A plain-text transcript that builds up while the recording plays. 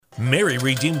Mary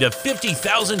redeemed a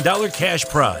 $50,000 cash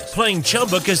prize playing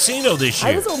Chumba Casino this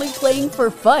year. I was only playing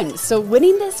for fun, so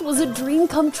winning this was a dream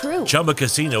come true. Chumba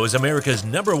Casino is America's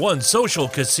 #1 social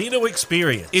casino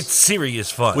experience. It's serious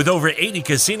fun. With over 80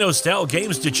 casino-style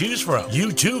games to choose from,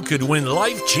 you too could win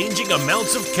life-changing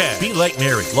amounts of cash. Be like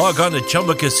Mary. Log on to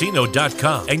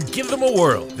ChumbaCasino.com and give them a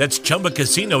whirl. That's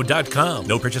ChumbaCasino.com.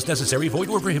 No purchase necessary. Void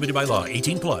where prohibited by law.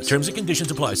 18 plus. Terms and conditions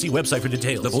apply. See website for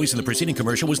details. The voice in the preceding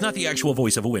commercial was not the actual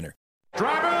voice of a winner.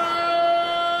 Driver,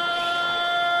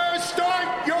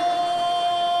 start your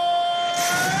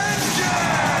engine!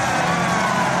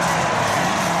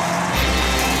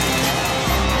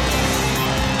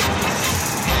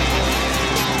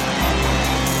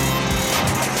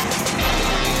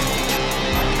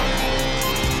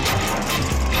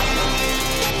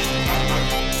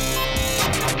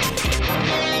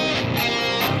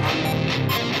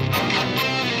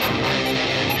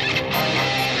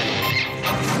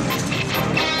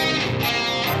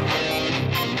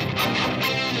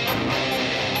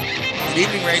 Good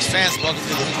evening, race fans. Welcome to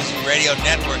the Hoopers Radio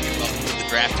Network and welcome to the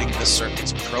Drafting the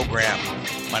Circuits program.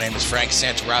 My name is Frank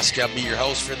Santoroski. I'll be your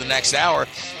host for the next hour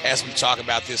as we talk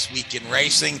about this week in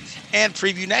racing and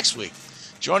preview next week.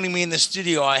 Joining me in the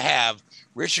studio, I have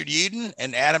Richard Uden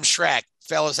and Adam Schrack.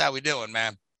 Fellas, how we doing,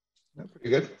 man? Pretty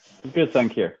good. Good,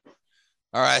 thank you.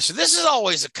 All right, so this is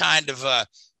always a kind of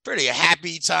pretty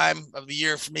happy time of the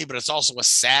year for me, but it's also a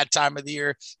sad time of the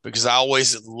year because I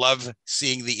always love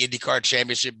seeing the IndyCar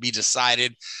Championship be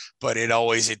decided, but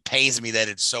it pains me that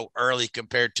it's so early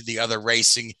compared to the other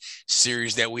racing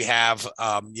series that we have,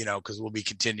 because we'll be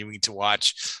continuing to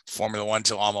watch Formula One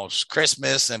till almost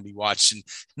Christmas and be watching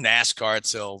NASCAR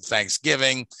till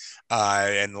Thanksgiving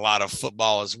and a lot of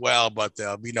football as well, but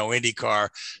there'll be no IndyCar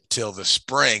till the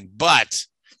spring. But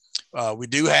we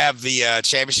do have the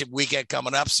championship weekend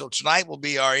coming up. So tonight will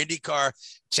be our IndyCar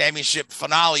championship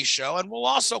finale show. And we'll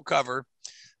also cover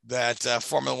that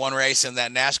Formula One race and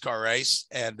that NASCAR race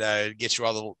and get you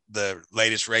all the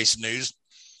latest race news.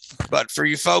 But for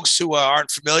you folks who aren't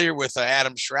familiar with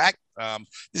Adam Schrack,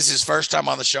 this is his first time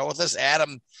on the show with us.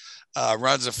 Adam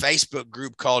runs a Facebook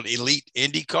group called Elite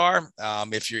IndyCar.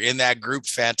 If you're in that group,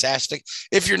 fantastic.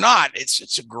 If you're not,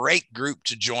 it's a great group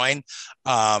to join.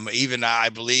 Even I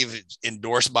believe it's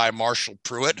endorsed by Marshall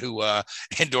Pruitt, who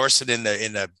endorsed it in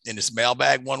his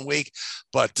mailbag one week.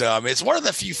 But it's one of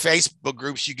the few Facebook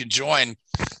groups you can join,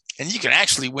 and you can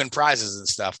actually win prizes and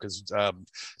stuff.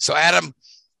 So Adam,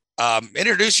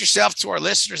 introduce yourself to our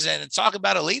listeners and talk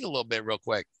about Elite a little bit, real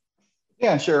quick.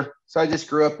 Yeah, sure. So I just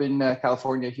grew up in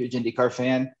California, huge IndyCar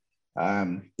fan.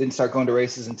 Didn't start going to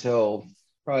races until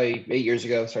probably 8 years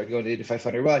ago. Started going to Indy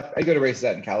 500. Well, I go to races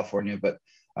out in California, but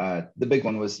the big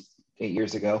one was 8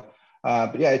 years ago.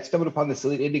 But yeah, I stumbled upon this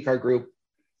Elite IndyCar group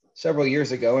several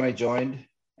years ago, and I joined.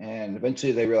 And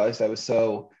eventually they realized I was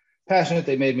so passionate,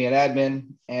 they made me an admin.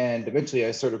 And eventually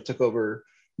I sort of took over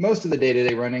most of the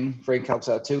day-to-day running. Frank helps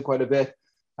out too quite a bit.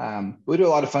 We do a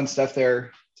lot of fun stuff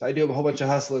there. So I do a whole bunch of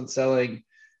hustling, selling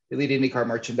Elite IndyCar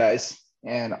merchandise,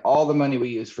 and all the money we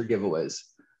use for giveaways.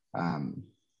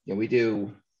 We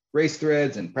do race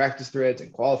threads and practice threads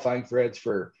and qualifying threads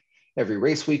for every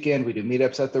race weekend. We do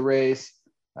meetups at the race.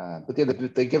 But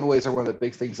the giveaways are one of the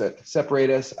big things that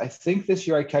separate us. I think this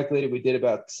year I calculated we did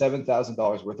about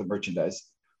 $7,000 worth of merchandise,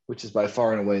 which is by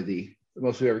far and away the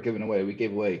most we've ever given away. We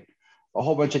gave away a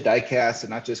whole bunch of die casts, and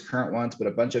not just current ones, but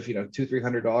a bunch of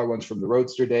 $200-300 ones from the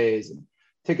Roadster days, and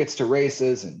tickets to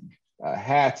races, and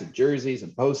hats and jerseys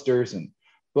and posters and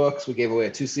books. We gave away a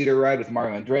 2-seater ride with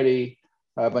Mario Andretti,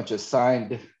 a bunch of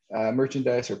signed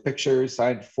merchandise or pictures,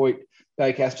 signed Foyt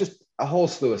diecast, just a whole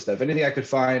slew of stuff, anything I could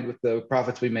find with the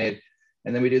profits we made.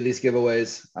 And then we do these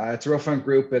giveaways. It's a real fun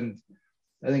group. And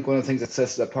I think one of the things that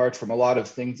sets us apart from a lot of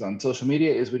things on social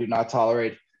media is we do not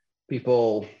tolerate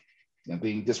people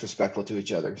being disrespectful to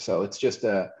each other. So it's just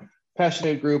a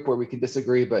passionate group where we can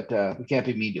disagree, but we can't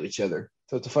be mean to each other.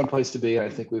 So it's a fun place to be. And I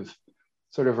think we've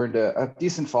sort of earned a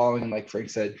decent following. And like Frank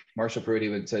said, Marshall Pruitt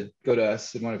even said, go to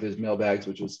us in one of his mailbags,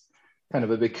 which was kind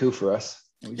of a big coup for us.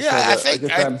 I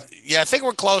think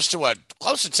we're close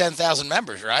to 10,000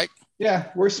 members, right? Yeah,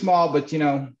 we're small, but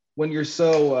when you're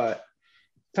so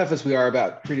tough as we are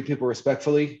about treating people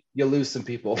respectfully, you lose some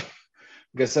people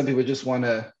because some people just want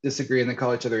to disagree and then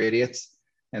call each other idiots.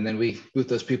 And then we boot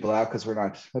those people out because we're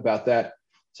not about that.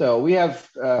 So we have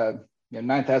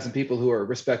 9,000 people who are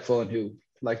respectful and who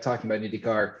like talking about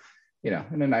IndyCar, in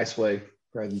a nice way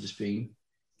rather than just being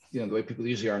the way people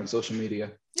usually are on social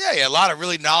media. Yeah, a lot of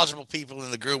really knowledgeable people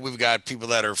in the group. We've got people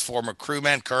that are former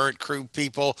crewmen, current crew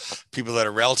people that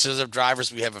are relatives of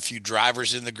drivers. We have a few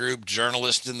drivers in the group,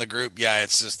 journalists in the group. Yeah,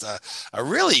 it's just a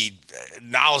really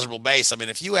knowledgeable base. I mean,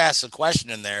 if you ask a question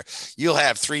in there, you'll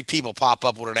have 3 people pop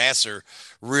up with an answer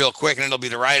real quick, and it'll be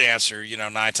the right answer,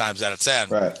 9 times out of 10.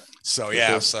 Right. So,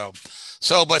 yeah,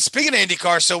 but speaking of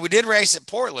IndyCar, so we did race at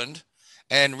Portland,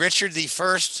 and Richard, the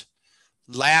first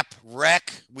lap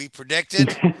wreck we predicted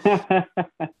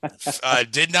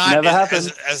did not never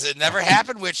happened. As it never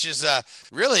happened, which is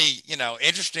really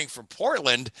interesting for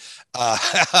Portland.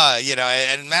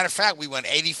 And matter of fact, we went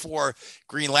 84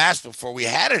 green laps before we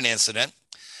had an incident.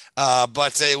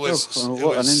 But it was an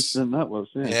incident that was.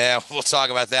 Yeah, we'll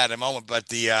talk about that in a moment.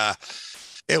 But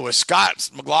it was Scott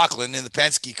McLaughlin in the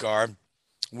Penske car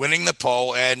winning the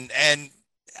pole, and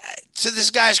to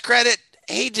this guy's credit,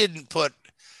 he didn't put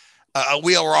a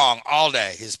wheel wrong all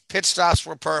day. His pit stops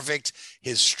were perfect.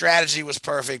 His strategy was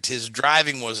perfect. His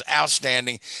driving was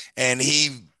outstanding. And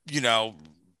he,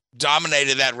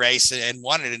 dominated that race and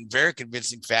won it in very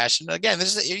convincing fashion. Again,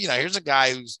 this is, here's a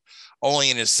guy who's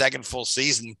only in his second full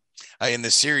season in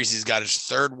the series. He's got his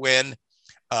 3rd win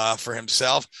for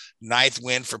himself, 9th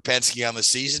win for Penske on the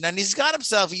season. And he's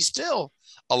still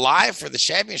alive for the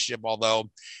championship, although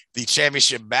the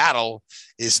championship battle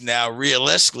is now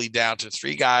realistically down to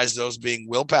 3 guys, those being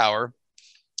Will Power,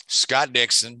 Scott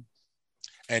Dixon,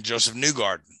 and Joseph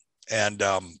Newgarden. And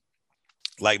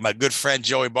like my good friend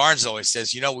Joey Barnes always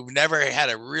says, we've never had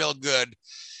a real good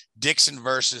Dixon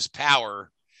versus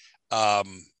Power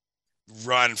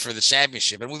run for the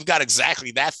championship. And we've got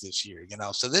exactly that this year,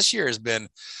 So this year has been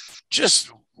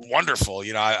just wonderful.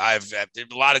 I've had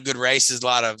a lot of good races, a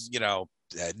lot of,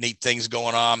 neat things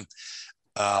going on.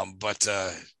 But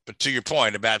to your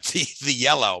point about the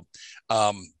yellow,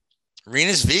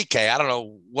 Rinus VeeKay, I don't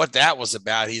know what that was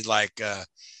about. He's like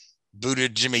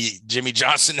booted Jimmy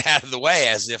Johnson out of the way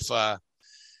as if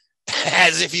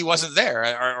he wasn't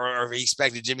there, or he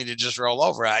expected Jimmy to just roll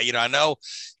over. I know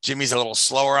Jimmy's a little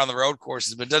slower on the road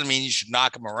courses, but it doesn't mean you should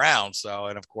knock him around. So,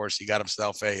 and of course, he got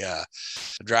himself a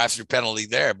drive-through penalty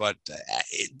there. But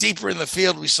deeper in the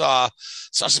field, we saw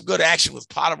some good action with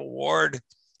Potable Ward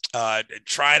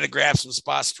trying to grab some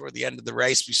spots toward the end of the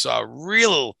race. We saw a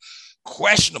real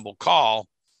questionable call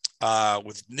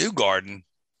with Newgarden,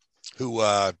 who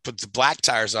put the black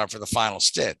tires on for the final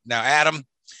stint. Now, Adam,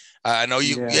 I know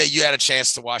you had a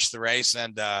chance to watch the race,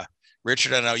 and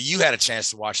Richard, I know you had a chance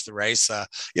to watch the race.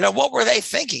 What were they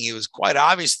thinking? It was quite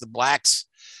obvious the blacks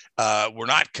were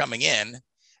not coming in,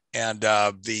 and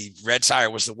the red tire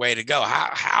was the way to go.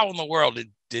 How in the world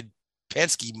did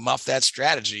Penske muff that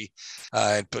strategy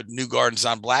and put Newgarden's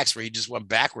on blacks where he just went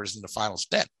backwards in the final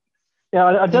stint? Yeah,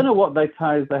 I don't know what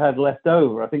tires they had left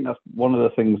over. I think that's one of the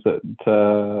things that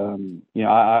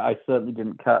I certainly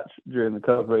didn't catch during the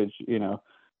coverage. And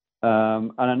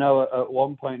I know at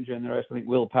one point during the race, I think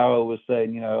Will Power was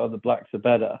saying, the blacks are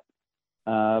better.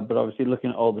 But obviously, looking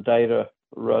at all the data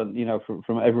run,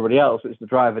 from everybody else, it's the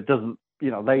driver doesn't,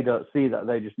 they don't see that.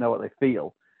 They just know what they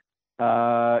feel.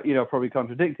 Probably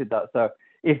contradicted that. So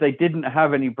if they didn't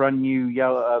have any brand new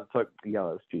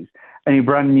any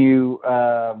brand new,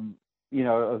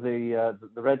 of the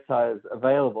red tires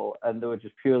available, and they were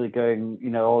just purely going,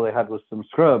 all they had was some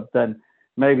scrub, then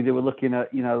maybe they were looking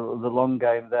at, the long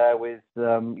game there with, they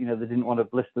didn't want to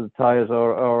blister the tires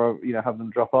or have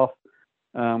them drop off,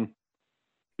 too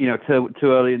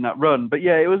early in that run. But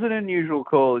yeah, it was an unusual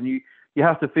call, and you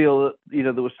have to feel that,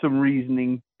 there was some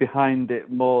reasoning behind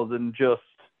it more than just,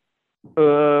 we've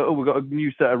got a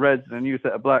new set of reds and a new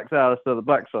set of blacks. Let's throw the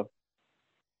blacks on.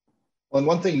 Well, and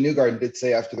one thing Newgarden did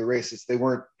say after the race is they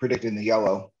weren't predicting the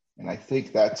yellow. And I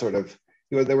think that sort of,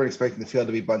 they weren't expecting the field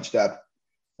to be bunched up.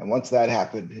 And once that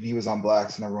happened and he was on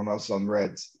blacks and everyone else on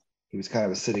reds, he was kind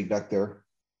of a sitting duck there.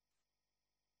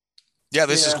 Yeah,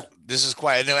 this is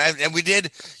quiet. And we did,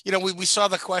 we saw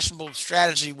the questionable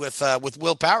strategy with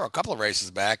Will Power a couple of races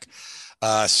back.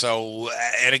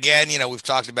 And again, we've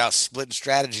talked about splitting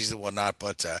strategies and whatnot,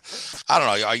 but I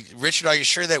don't know. Richard, are you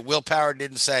sure that Will Power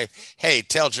didn't say, hey,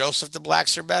 tell Joseph the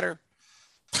blacks are better?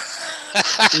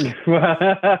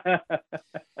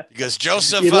 Because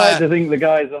Joseph, you'd like to think the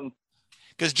guys on.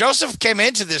 Because Joseph came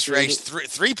into this race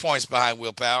 3 points behind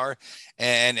Will Power,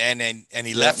 and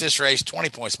he left this race 20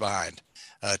 points behind,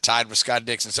 tied with Scott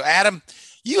Dixon. So, Adam,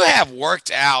 you have worked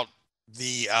out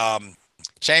the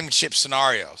championship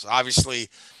scenarios. Obviously,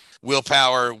 Will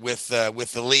Power with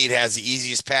the lead has the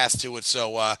easiest path to it.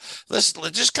 So let's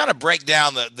just kind of break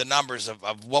down the numbers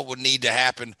of what would need to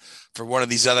happen for one of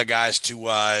these other guys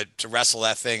to wrestle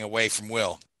that thing away from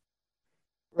Will.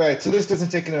 Right. So this doesn't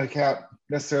take into account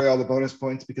necessarily all the bonus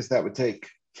points because that would take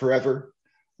forever.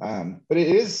 But it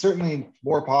is certainly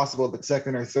more possible that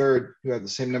second or third, who have the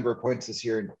same number of points this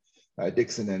year,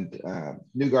 Dixon and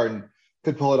Newgarden,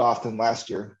 could pull it off than last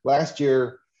year. Last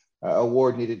year,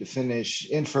 Award needed to finish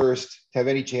in first to have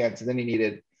any chance, and then he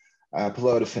needed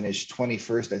Palou to finish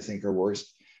 21st, I think, or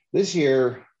worse. This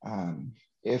year,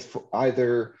 if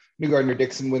either Newgarden or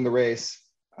Dixon win the race,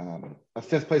 a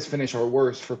fifth place finish or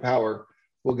worse for Power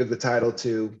will give the title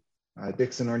to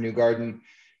Dixon or Newgarden.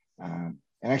 And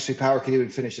actually, Power can even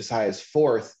finish as high as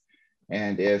fourth.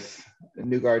 And if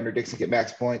Newgarden or Dixon get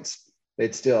max points,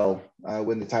 they'd still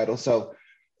win the title. So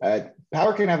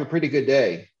Power can have a pretty good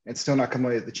day and still not come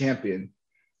away with the champion.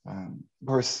 Of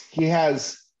course, he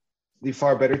has the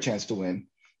far better chance to win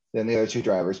than the other two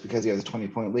drivers because he has a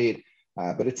 20-point lead.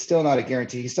 But it's still not a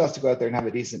guarantee. He still has to go out there and have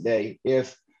a decent day.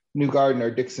 If Newgarden or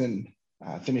Dixon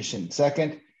finish in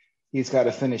second, he's got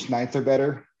to finish ninth or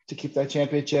better to keep that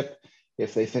championship.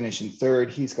 If they finish in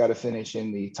third, he's got to finish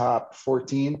in the top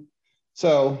 14.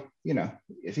 So,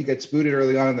 if he gets booted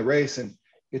early on in the race and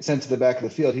gets sent to the back of the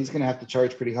field, he's going to have to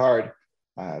charge pretty hard,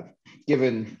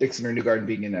 given Dixon or Newgarden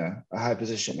being in a high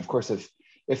position. Of course,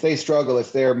 if they struggle,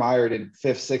 if they're mired in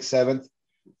fifth, sixth, seventh,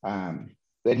 then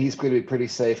he's going to be pretty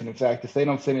safe. And in fact, if they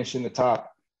don't finish in the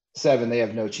top 7, they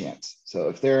have no chance. So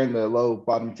if they're in the low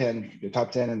bottom 10, the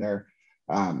top 10 in there,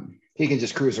 he can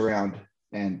just cruise around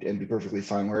and be perfectly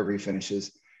fine wherever he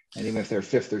finishes. And even if they're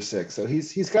fifth or sixth. So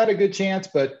he's got a good chance,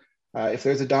 but if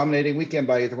there's a dominating weekend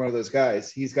by either one of those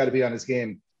guys, he's got to be on his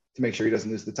game to make sure he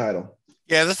doesn't lose the title.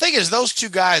 Yeah, the thing is, those two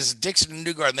guys, Dixon and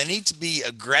Newgarden, they need to be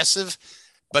aggressive,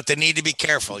 but they need to be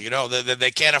careful.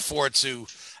 They can't afford to,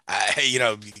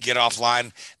 get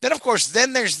offline. Then, of course,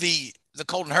 there's the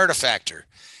Colton Herta factor.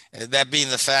 That being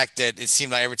the fact that it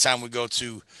seemed like every time we go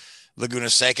to Laguna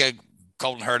Seca,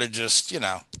 Colton Herta just,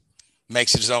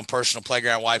 makes it his own personal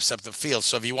playground, wipes up the field.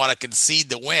 So if you want to concede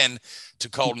the win to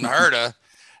Colton Herta,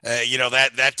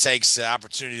 that takes the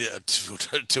opportunity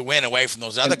to win away from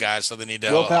those other guys. So they need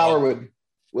to.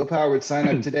 Will Power would sign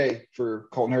up today for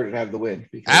Colton Herta to have the win.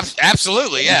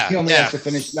 Absolutely, yeah. He only has to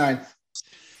finish ninth.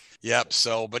 Yep.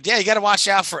 So, but yeah, you got to watch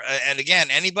out for, and again,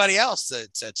 anybody else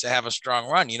to have a strong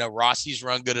run. Rossi's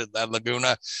run good at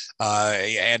Laguna.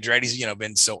 Andretti's,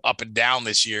 been so up and down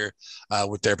this year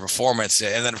with their performance.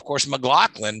 And then, of course,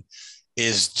 McLaughlin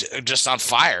is just on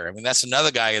fire. I mean, that's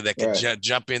another guy that could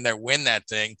jump in there, win that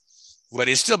thing. But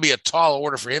it'd still be a tall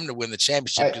order for him to win the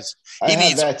championship because he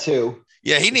needs that too.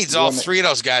 Yeah, he needs all three of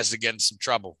those guys to get in some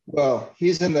trouble. Well,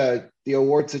 he's in the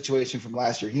award situation from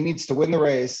last year. He needs to win the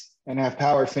race and have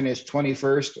Power finish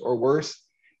 21st or worse.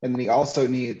 And then he also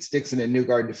needs Dixon and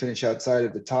Newgarden to finish outside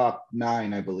of the top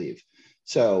 9, I believe.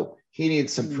 So he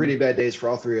needs some pretty bad days for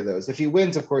all three of those. If he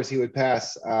wins, of course, he would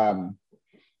pass who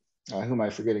am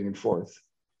I forgetting in fourth?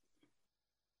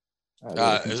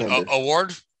 Award? Is it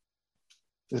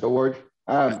Award?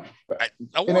 Award,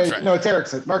 right? No, it's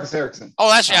Ericsson, Marcus Ericsson. Oh,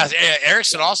 that's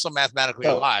Ericsson also mathematically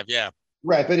alive, yeah.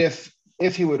 Right, but if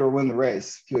he would win the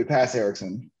race, he would pass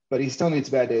Ericsson. But he still needs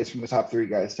bad days from the top 3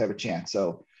 guys to have a chance.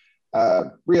 So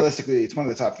realistically, it's one of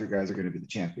the top 3 guys are going to be the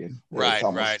champion. Right.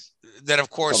 Then, of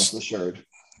course, assured.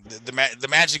 The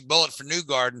magic bullet for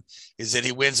Newgarden is that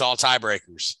he wins all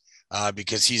tiebreakers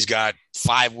because he's got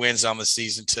 5 wins on the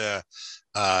season to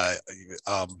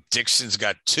Dixon's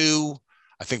got 2.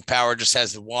 I think Power just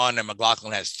has the 1 and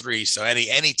McLaughlin has 3. So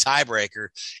any tiebreaker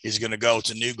is going to go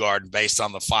to Newgarden based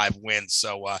on the 5 wins.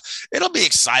 So it'll be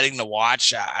exciting to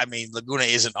watch. I mean, Laguna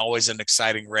isn't always an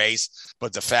exciting race,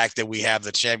 but the fact that we have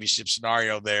the championship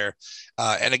scenario there,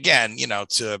 and again,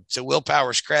 to Will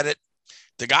Power's credit,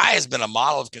 the guy has been a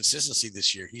model of consistency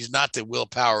this year. He's not the Will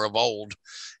Power of old,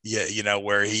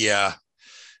 where he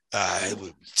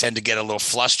tend to get a little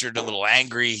flustered, a little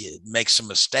angry, make some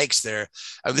mistakes there.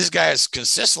 This guy has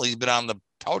consistently been on the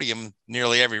podium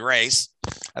nearly every race.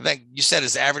 I think you said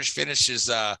his average finish is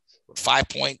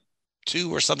 5.2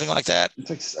 or something like that. I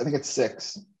think it's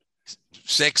 6.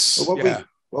 6.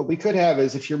 What we could have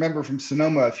is, if you remember from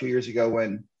Sonoma a few years ago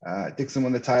when Dixon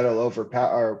won the title over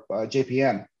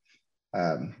JPM,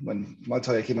 when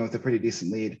Montoya came in with a pretty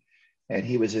decent lead. And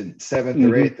he was in 7th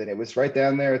or 8th, and it was right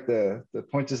down there at the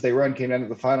points as they run came down to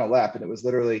the final lap. And it was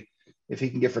literally, if he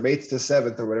can get from 8th to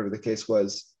 7th or whatever the case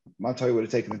was, Montoya would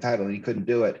have taken the title, and he couldn't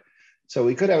do it. So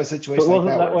we could have a situation like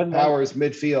that where Power's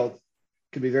midfield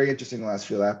could be very interesting the last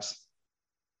few laps.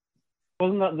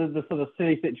 Wasn't that the sort of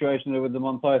silly situation with the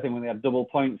Montoya thing when they had double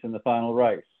points in the final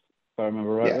race, if I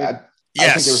remember right? Yeah, I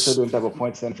think they were still doing double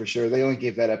points then for sure. They only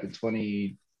gave that up in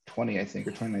 2020, I think,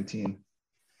 or 2019.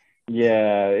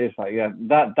 Yeah, it's like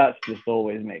that's just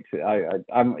always makes it.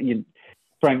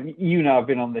 Frank, I've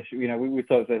been on this. We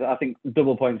talked about this. I think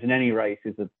double points in any race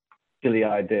is a silly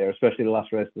idea, especially the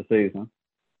last race of the season.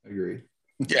 Agreed.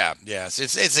 Yes,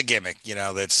 it's a gimmick,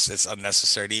 it's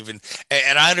unnecessary to even,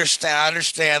 and I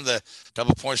understand the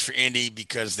double points for Indy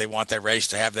because they want that race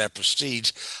to have that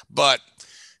prestige, but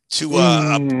to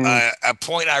a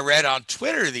point I read on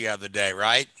Twitter the other day,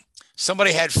 right?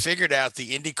 Somebody had figured out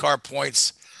the IndyCar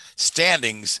points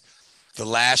standings the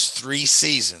last 3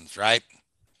 seasons, right?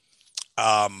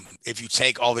 If you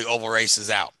take all the oval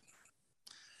races out,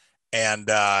 and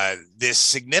this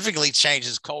significantly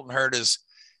changes Colton Herta's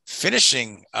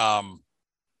finishing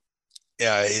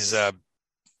his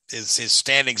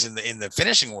standings in the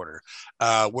finishing order,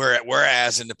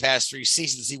 whereas in the past 3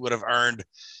 seasons he would have earned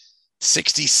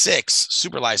 66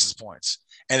 super license points,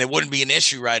 and it wouldn't be an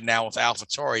issue right now with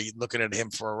AlphaTauri looking at him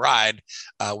for a ride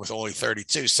with only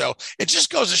 32. So it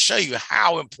just goes to show you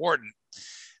how important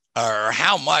or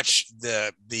how much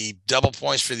the double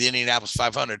points for the Indianapolis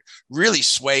 500 really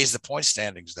sways the point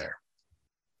standings there.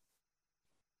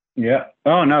 Yeah.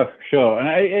 Oh no, for sure. And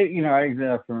I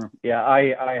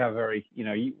have very,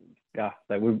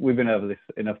 we've been over this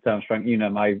enough times, Frank.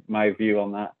 My view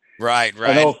on that. Right.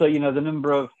 And also, the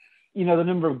number of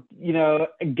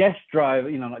guest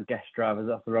drivers, not guest drivers,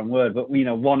 that's the wrong word, but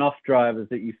one-off drivers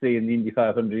that you see in the Indy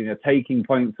 500, taking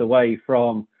points away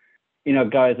from,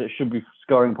 guys that should be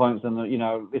scoring points, and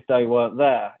if they weren't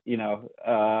there,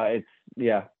 it's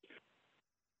Yeah,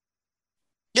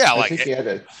 I think he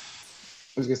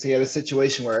had a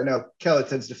situation where I know Kellett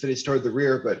tends to finish toward the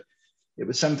rear, but it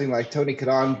was something like Tony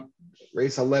Kanaan,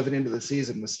 race 11 into the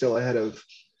season, was still ahead of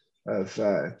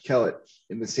Kellett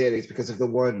in the standings because of the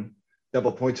one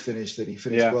double points finish that he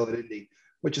finished well at Indy,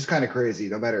 which is kind of crazy.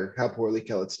 No matter how poorly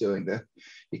Kellett's doing,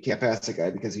 you can't pass a guy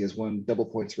because he has one double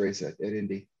points race at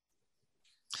Indy.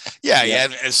 Yeah.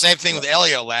 And same thing with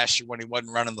Elio last year when he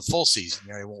wasn't running the full season.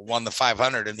 He won the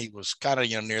 500, and he was kind of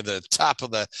near the top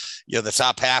of the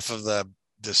top half of the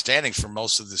standings for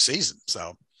most of the season.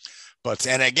 So,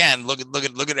 and again, look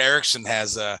at Ericsson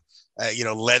has led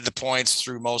the points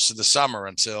through most of the summer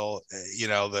until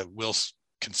the Will's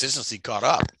consistency caught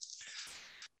up,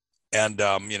 and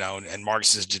and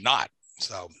Marcus's did not.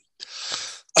 So, all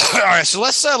right, so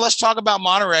let's talk about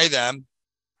Monterey then.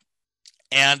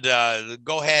 And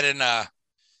go ahead and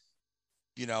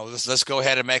let's go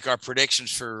ahead and make our predictions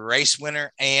for race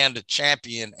winner and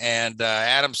champion. And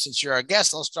Adam, since you're our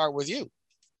guest, I'll start with you.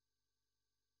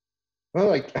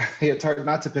 Well, it's hard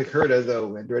not to pick Herta, though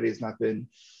Andretti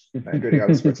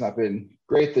Autosport's not been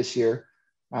great this year.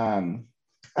 I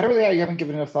haven't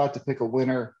given enough thought to pick a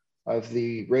winner of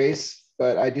the race,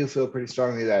 but I do feel pretty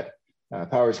strongly that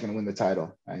Power is going to win the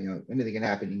title. Anything can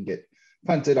happen. You can get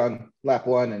punted on lap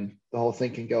 1 and the whole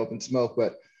thing can go up in smoke,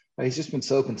 but he's just been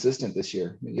so consistent this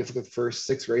year. You look at the first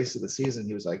 6 races of the season,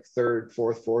 he was like 3rd,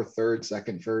 4th, 4th, 3rd,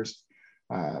 2nd, 1st,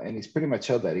 and he's pretty much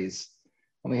held that. He's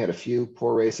only had a few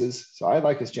poor races, so I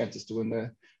like his chances to win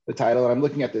the title. And I'm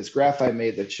looking at this graph I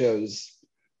made that shows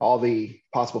all the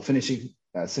possible finishing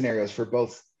scenarios for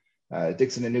both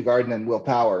Dixon and Newgarden and Will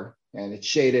Power, and it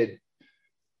shaded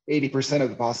 80% of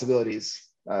the possibilities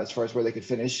as far as where they could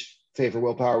finish favor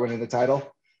Will Power winning the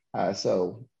title.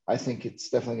 So I think it's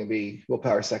definitely going to be Will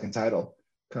Power's second title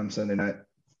come Sunday night.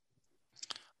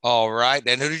 All right.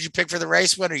 And who did you pick for the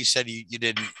race winner? You said you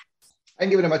didn't. I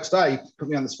didn't give it much thought. You put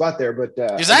me on the spot there, but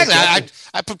exactly.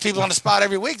 I put people on the spot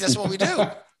every week. That's what we do.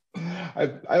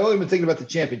 I've only been thinking about the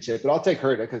championship, but I'll take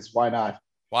Herta because why not?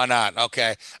 Why not?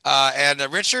 Okay. And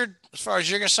Richard, as far as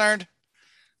you're concerned?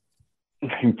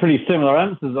 Pretty similar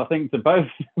answers, I think, to both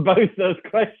those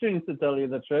questions, to tell you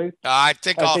the truth. I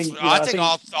think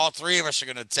all 3 of us are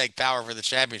going to take Power for the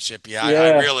championship. Yeah.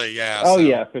 I really.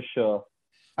 Yeah, for sure.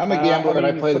 I'm a gambler and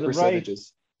I play the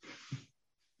percentages.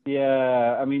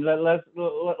 Yeah, I mean, let's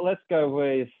go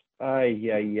with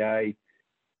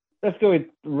let's go with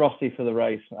Rossi for the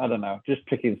race. I don't know, just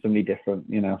picking somebody different,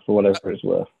 for whatever it's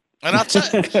worth. And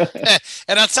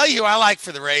I'll tell you who I like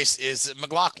for the race is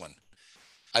McLaughlin.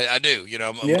 I do,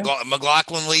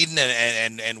 McLaughlin leading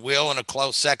and Will in a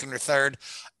close second or third.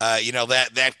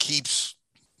 That keeps,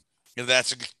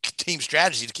 that's a team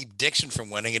strategy to keep Dixon from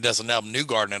winning. It doesn't help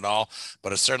Newgarden at all,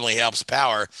 but it certainly helps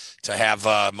Power to have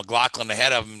McLaughlin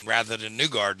ahead of him rather than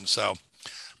Newgarden. So,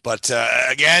 but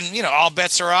again, all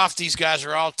bets are off. These guys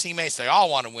are all teammates. They all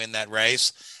want to win that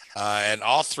race, and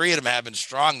all 3 of them have been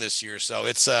strong this year. So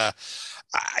it's I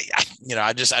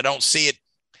don't see it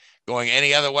going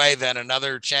any other way than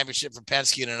another championship for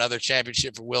Penske and another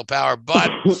championship for Will Power. But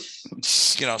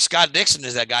Scott Dixon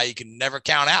is that guy you can never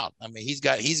count out. I mean, he's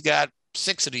got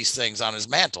 6 of these things on his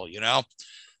mantle,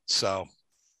 So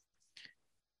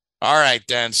All right,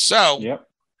 then. So, Yep.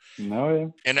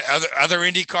 No, yeah. in other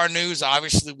IndyCar news,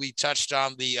 obviously we touched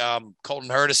on the Colton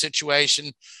Herta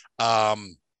situation,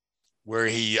 where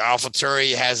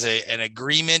AlphaTauri has an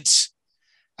agreement,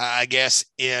 I guess,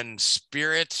 in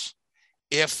spirit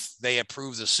if they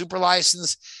approve the super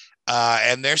license.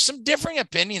 And there's some differing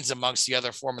opinions amongst the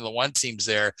other Formula One teams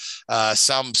there.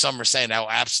 Some are saying, no,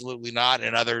 absolutely not.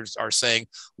 And others are saying,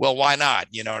 well, why not?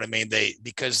 You know what I mean?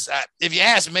 Because if you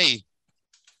ask me,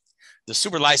 the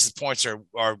super license points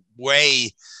are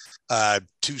way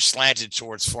too slanted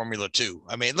towards Formula 2.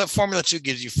 I mean, look, Formula 2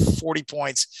 gives you 40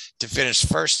 points to finish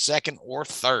first, second, or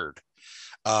third.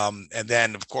 And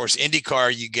then, of course,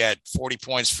 IndyCar, you get 40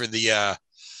 points for the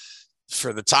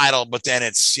title, but then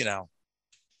it's,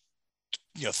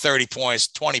 30 points,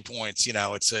 20 points,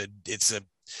 it's a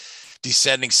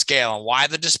descending scale. And why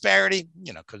the disparity?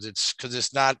 Because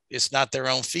it's not their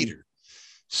own feeder.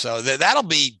 So that'll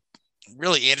be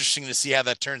really interesting to see how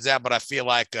that turns out. But I feel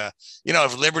like,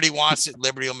 if Liberty wants it,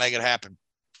 Liberty will make it happen.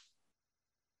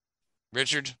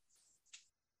 Richard?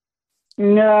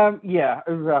 No, yeah.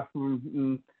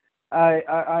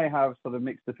 I have sort of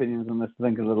mixed opinions on this. I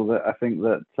think a little bit. I think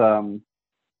that,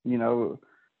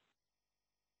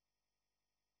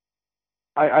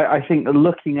 I think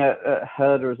looking at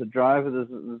Herta as a driver, there's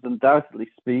undoubtedly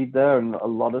speed there and a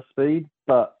lot of speed,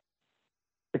 but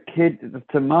the kid,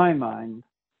 to my mind,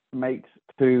 makes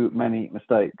too many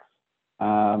mistakes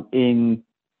in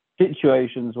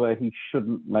situations where he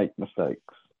shouldn't make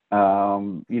mistakes.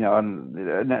 And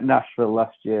Nashville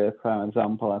last year, for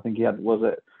example, I think he had, was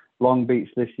it Long Beach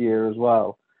this year as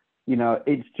well?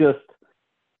 It's just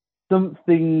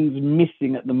something's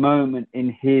missing at the moment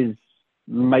in his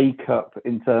makeup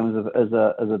in terms of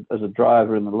as a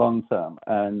driver in the long term.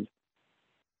 And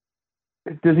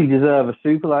does he deserve a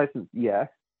super license? Yes,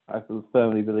 I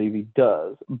firmly believe he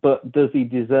does. But does he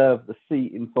deserve the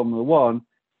seat in Formula One?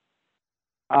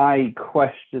 I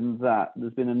question that.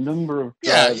 There's been a number of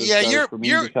drivers from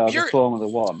IndyCar to Formula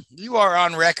One. You are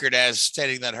on record as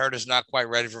stating that Herta's not quite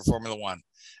ready for Formula One,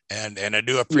 and I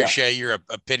do appreciate your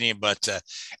opinion. But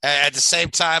at the same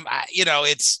time,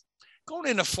 it's going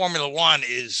into Formula One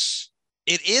is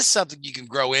something you can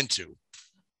grow into.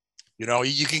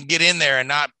 You can get in there and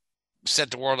not set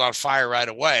the world on fire right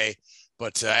away,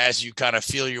 but as you kind of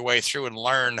feel your way through and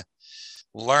learn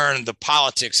the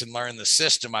politics and learn the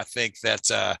system, I think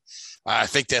that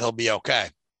he'll be okay.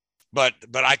 But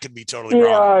I could be totally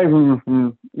wrong.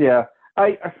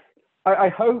 I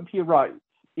hope you're right.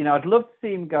 I'd love to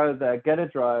see him go there, get a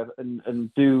drive,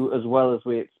 and do as well as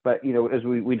we expect. As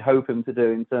we'd hope him to do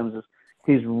in terms of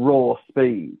his raw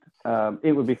speed.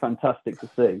 It would be fantastic to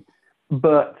see.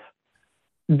 But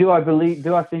do I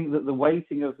think that the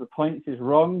weighting of the points is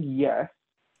wrong? Yes,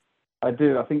 I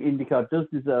do. I think IndyCar does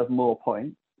deserve more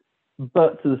points.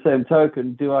 But to the same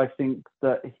token, do I think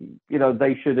that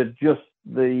they should adjust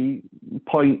the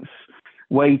points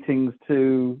weightings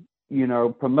to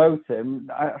promote him?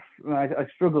 I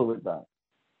struggle with that.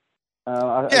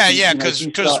 Because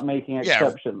start making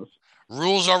exceptions.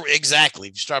 Rules are exactly.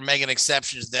 If you start making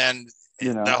exceptions, then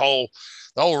the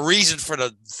whole reason for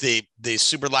the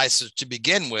super license to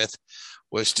begin with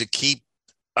was to keep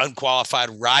unqualified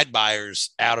ride buyers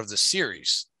out of the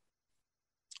series.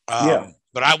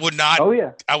 But I would not.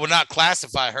 I would not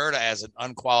classify Herta as an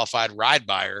unqualified ride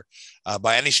buyer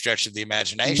by any stretch of the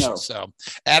imagination. No. So,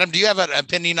 Adam, do you have an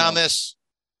opinion on this?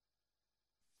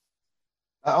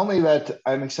 Only that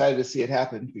I'm excited to see it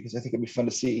happen because I think it'd be fun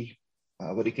to see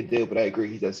what he could do. But I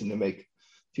agree, he does seem to make a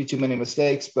few too many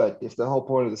mistakes. But if the whole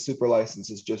point of the super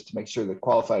license is just to make sure that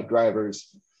qualified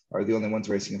drivers are the only ones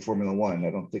racing in Formula One,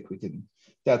 I don't think we can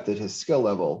doubt that his skill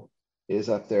level is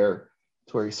up there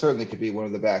to where he certainly could be one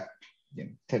of the back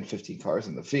 10, 15 cars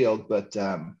in the field. But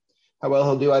how well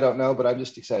he'll do, I don't know. But I'm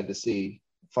just excited to see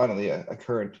finally a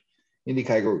current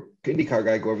IndyCar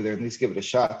guy go over there and at least give it a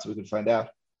shot so we can find out.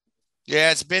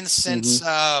 Yeah, it's been since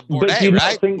Bourdais,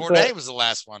 right? Bourdais was the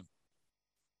last one.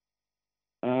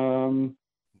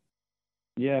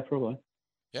 Yeah, probably.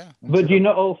 Yeah. But do you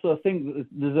not also think that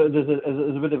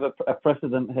there's a bit of a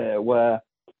precedent here where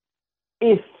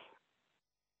if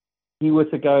he were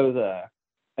to go there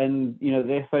and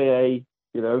the FAA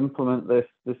implement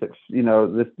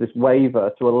this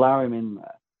waiver to allow him in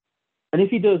there, and if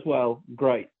he does well,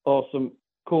 great, awesome,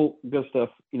 cool, good stuff.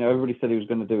 Everybody said he was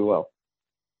going to do well.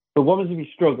 But what if he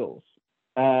struggles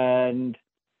and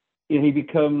he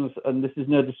becomes, and this is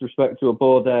no disrespect to a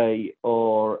Bourdais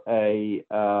or a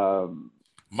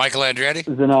Michael Andretti,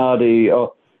 Zanardi,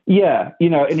 or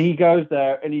and he goes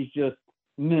there and he's just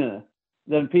meh.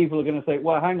 Then people are going to say,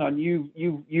 well, hang on,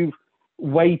 you've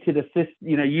weighted a system.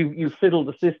 You fiddled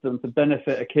the system to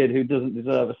benefit a kid who doesn't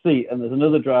deserve a seat, and there's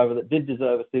another driver that did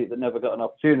deserve a seat that never got an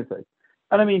opportunity.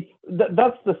 And I mean,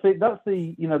 that's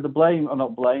the blame, or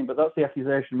not blame, but that's the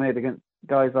accusation made against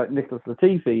guys like Nicholas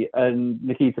Latifi and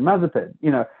Nikita Mazepin.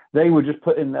 They were just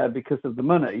put in there because of the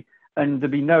money, and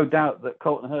there'd be no doubt that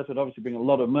Colton Hurst would obviously bring a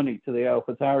lot of money to the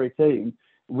AlphaTauri team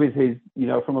with his,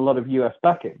 from a lot of US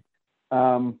backing.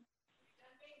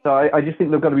 So I just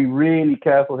think they've got to be really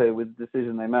careful here with the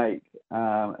decision they make,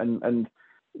 and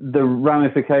the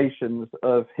ramifications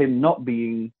of him not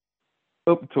being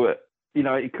up to it.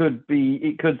 It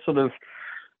could sort of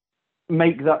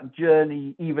make that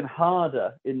journey even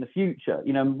harder in the future.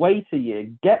 Wait a year,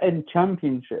 get in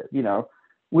championship.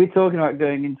 We're talking about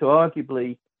going into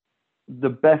arguably the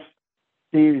best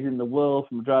series in the world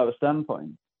from a driver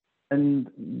standpoint. And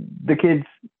the kids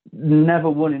never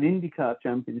won an IndyCar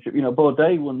championship.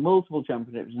 Bourdais won multiple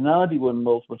championships. Nardi won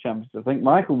multiple championships. I think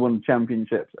Michael won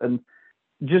championships. And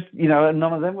just, and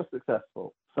none of them were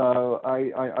successful. So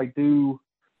I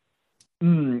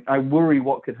worry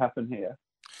what could happen here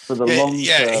for the long term.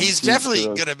 Yeah, he's definitely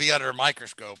going to be under a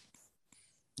microscope.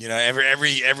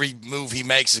 Every move he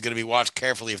makes is going to be watched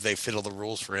carefully if they fiddle the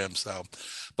rules for him. So,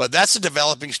 but that's a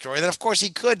developing story. Then, of course, he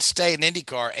could stay in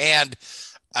IndyCar and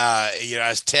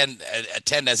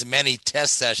attend as many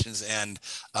test sessions and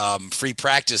free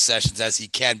practice sessions as he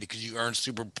can, because you earn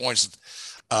super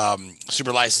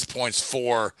license points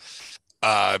for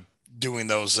doing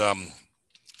those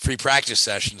free practice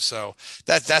sessions. So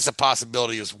that's a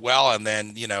possibility as well. And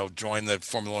then, join the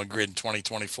Formula One grid in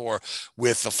 2024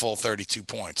 with the full 32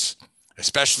 points,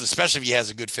 especially if he has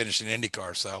a good finish in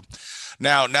IndyCar. So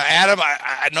now, Adam,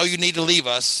 I know you need to leave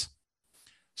us.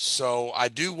 So I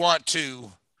do want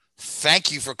to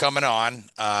thank you for coming on.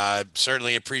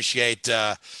 Certainly appreciate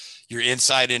your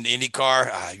insight into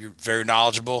IndyCar. You're very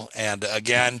knowledgeable. And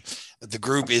again, the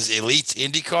group is Elite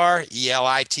IndyCar,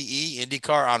 ELITE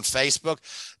IndyCar on Facebook.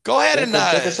 Go ahead and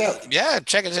check us out.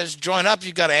 Check us out. Join up.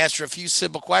 You've got to answer a few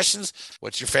simple questions.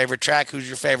 What's your favorite track? Who's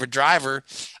your favorite driver?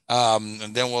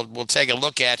 And then we'll take a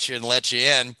look at you and let you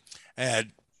in,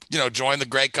 and join the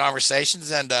great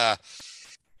conversations and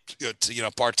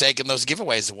partake in those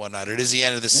giveaways and whatnot. It is the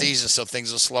end of the season, so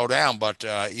things will slow down, but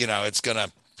it's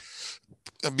gonna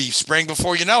be spring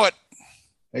before you know it.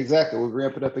 Exactly. We'll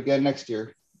ramp it up again next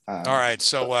year. All right.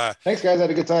 So thanks, guys. I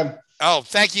had a good time. Oh,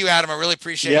 thank you, Adam. I really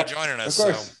appreciate you joining us. Of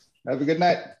course. So. Have a good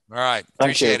night. All right.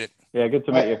 Appreciate it. Yeah, good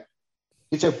to meet you.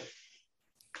 You too.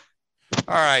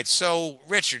 All right. So,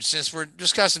 Richard, since we're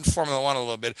discussing Formula One a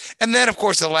little bit, and then of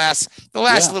course the last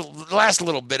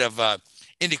little bit of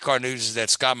IndyCar news is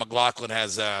that Scott McLaughlin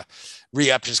has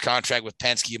re-upped his contract with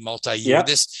Penske multi-year. Yep.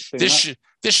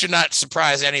 This should not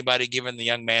surprise anybody given the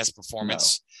young man's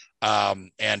performance.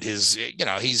 And his,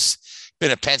 he's been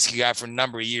a Penske guy for a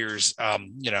number of years,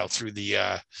 through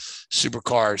the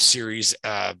Supercar series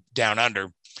down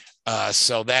under.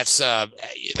 So that's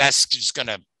just going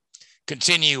to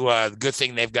continue the good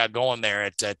thing they've got going there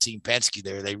at Team Penske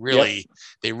there. They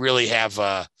really have,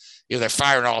 they're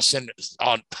firing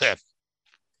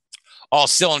all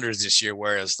cylinders this year.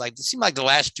 Whereas it seemed like the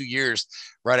last 2 years,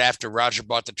 right after Roger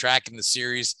bought the track in the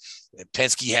series,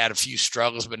 Penske had a few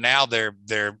struggles, but now they're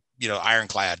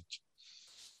ironclad.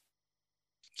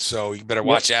 So you better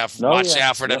watch out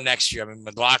for them next year. I mean,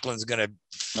 McLaughlin's going to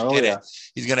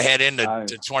he's going to head into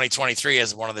 2023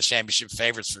 as one of the championship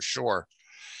favorites for sure.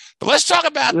 But let's talk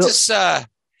about this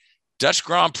Dutch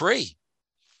Grand Prix,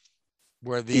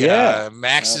 where the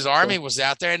Max's Army was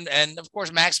out there, and of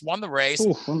course Max won the race,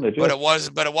 but it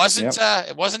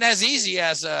wasn't as easy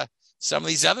as some of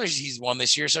these others he's won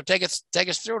this year. So take us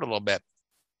through it a little bit.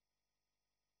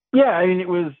 Yeah, I mean, it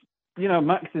was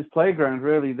Max's playground,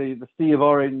 really, the Sea of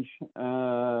Orange,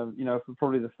 for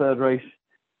probably the third race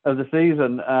of the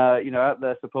season, out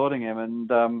there supporting him.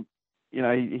 And,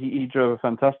 he drove a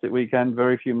fantastic weekend,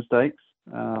 very few mistakes.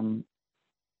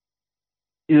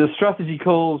 The strategy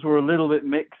calls were a little bit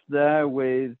mixed there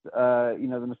with, the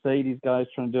Mercedes guys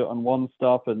trying to do it on one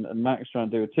stop and Max trying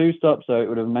to do a two stop. So it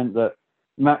would have meant that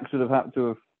Max would have had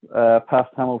to have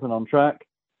passed Hamilton on track.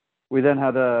 We then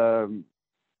had a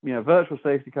virtual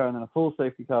safety car and then a full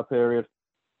safety car period,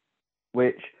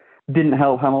 which didn't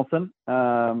help Hamilton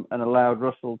and allowed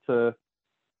Russell to,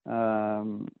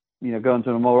 go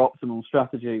into a more optimal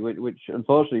strategy, which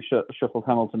unfortunately shuffled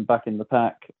Hamilton back in the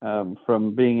pack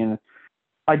from being in.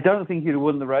 I don't think he'd have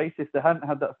won the race if they hadn't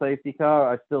had that safety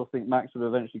car. I still think Max would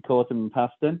have eventually caught him and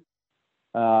passed him,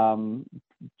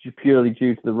 purely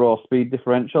due to the raw speed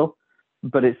differential.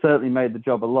 But it certainly made the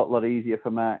job a lot easier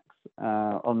for Max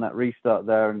on that restart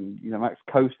there, and Max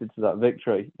coasted to that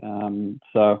victory.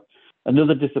 So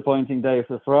another disappointing day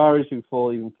for the Ferraris, who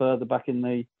fall even further back in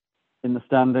the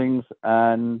standings.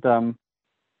 And I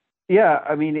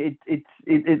mean,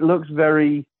 it looks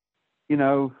very,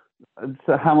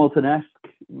 Hamilton-esque,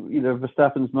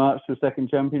 Verstappen's march to a second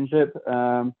championship,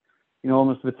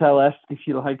 almost Vettel-esque, if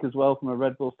you like, as well, from a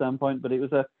Red Bull standpoint. But it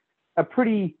was a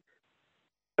pretty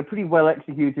well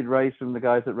executed race from the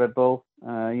guys at Red Bull.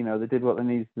 They did what they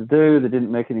needed to do. They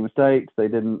didn't make any mistakes. They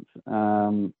didn't,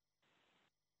 have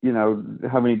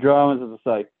any dramas, as I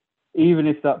say. Even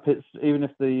if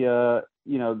the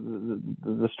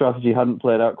strategy hadn't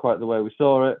played out quite the way we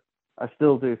saw it, I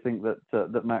still do think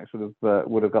that Max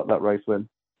would have got that race win.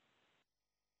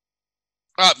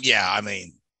 I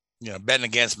mean, betting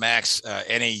against Max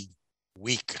any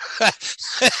week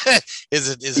is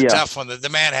a tough one. The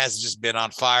man has just been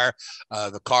on fire.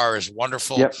 The car is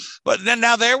wonderful. Yep. But then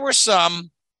now there were some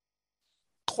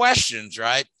questions,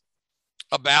 right,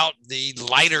 about the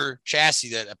lighter chassis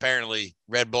that apparently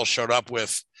Red Bull showed up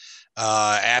with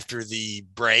after the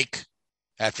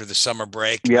summer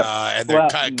break. Yep. And they're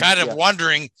kind of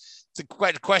wondering, the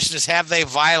question is, have they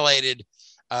violated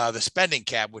the spending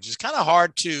cap, which is kind of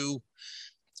hard to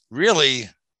really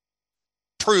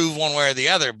prove one way or the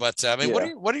other. But I mean,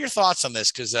 what are your thoughts on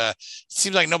this? Because it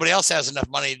seems like nobody else has enough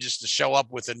money just to show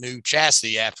up with a new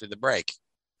chassis after the break.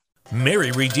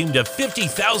 Mary redeemed a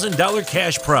 $50,000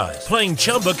 cash prize playing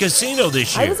Chumba Casino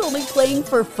this year. I was only playing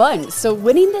for fun, so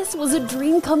winning this was a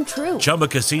dream come true. Chumba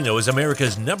Casino is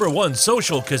America's #1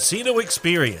 social casino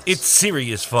experience. It's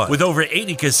serious fun. With over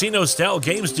 80 casino-style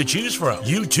games to choose from,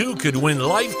 you too could win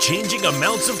life-changing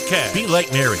amounts of cash. Be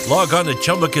like Mary. Log on to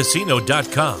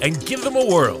ChumbaCasino.com and give them a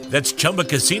whirl. That's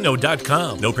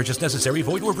ChumbaCasino.com. No purchase necessary.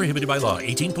 Void or prohibited by law.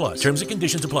 18+. Terms and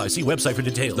conditions apply. See website for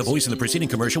details. The voice in the preceding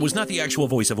commercial was not the actual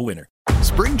voice of a winner.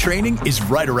 Spring training is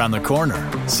right around the corner,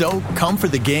 so come for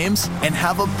the games and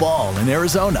have a ball in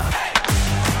Arizona.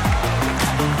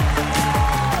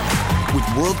 With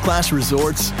world-class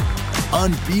resorts,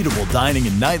 unbeatable dining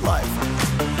and nightlife,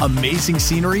 amazing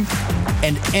scenery,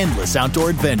 and endless outdoor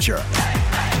adventure.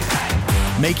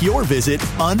 Make your visit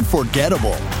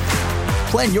unforgettable.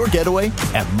 Plan your getaway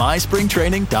at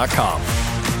myspringtraining.com.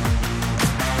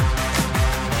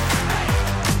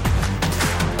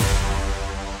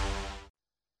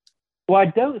 Well, I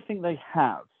don't think they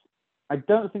have. There's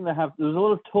a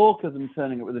lot of talk of them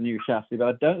turning up with a new chassis, but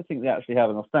I don't think they actually have,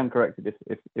 and I'll stand corrected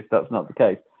if that's not the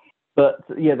case. But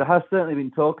yeah, there has certainly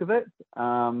been talk of it.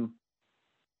 And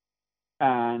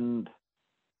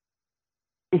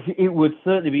it would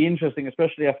certainly be interesting,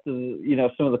 especially after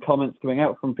some of the comments coming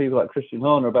out from people like Christian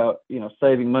Horner about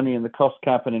saving money in the cost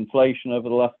cap and inflation over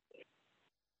the last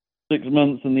 6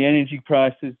 months, and the energy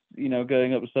prices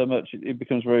going up so much, it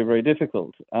becomes very, very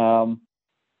difficult. So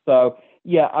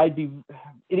yeah,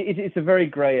 it's a very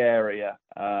grey area.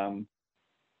 The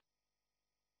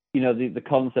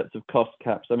concept of cost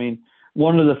caps. I mean,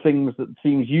 one of the things that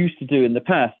teams used to do in the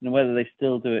past, and whether they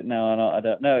still do it now or not, I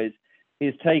don't know,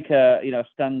 is take a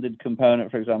standard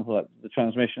component, for example, like the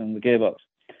transmission and the gearbox,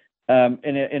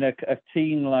 in a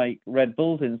team like Red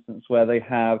Bull's instance, where they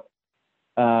have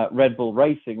Red Bull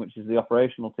Racing, which is the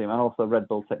operational team, and also Red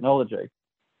Bull Technology.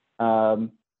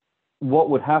 What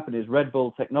would happen is Red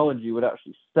Bull Technology would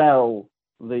actually sell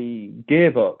the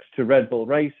gearbox to Red Bull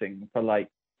Racing for like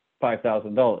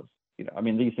 $5,000. I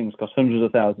mean, these things cost hundreds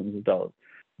of thousands of dollars.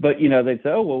 But they'd say,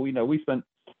 oh well, we spent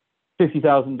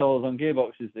 $50,000 on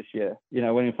gearboxes this year.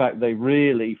 When in fact they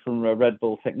really, from a Red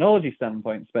Bull Technology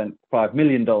standpoint, spent $5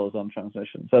 million on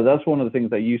transmission. So that's one of the things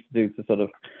they used to do to sort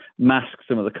of mask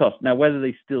some of the costs. Now, whether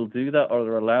they still do that, or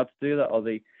they're allowed to do that, or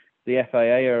the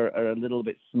FIA are a little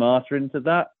bit smarter into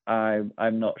that,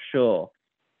 I'm not sure.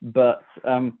 But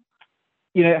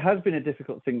it has been a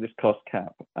difficult thing, this cost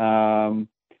cap.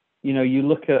 You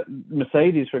look at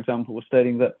Mercedes, for example, was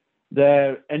stating that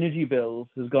their energy bills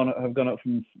have gone up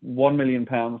from £1 million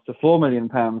to £4 million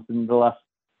in the last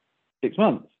 6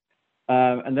 months,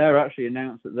 and they're actually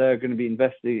announced that they're going to be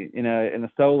investing in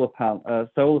a solar farm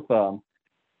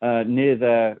near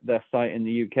their site in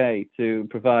the UK to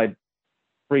provide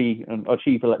free or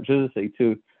cheap electricity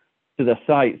to their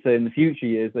site. So in the future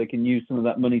years, they can use some of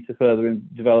that money to further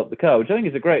develop the car, which I think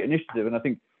is a great initiative. And I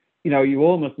think you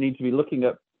almost need to be looking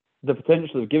at the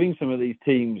potential of giving some of these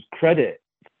teams credit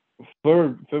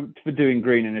for doing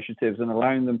green initiatives and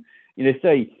allowing them,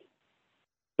 say,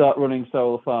 start running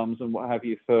solar farms and what have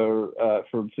you to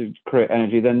create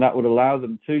energy. Then that would allow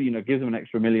them to, give them an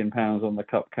extra £1 million on the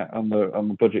on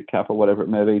the budget cap or whatever it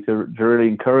may be to really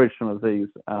encourage some of these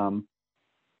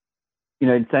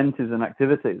incentives and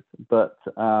activities. But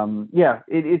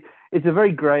it's a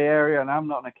very grey area, and I'm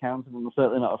not an accountant, and I'm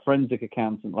certainly not a forensic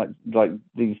accountant like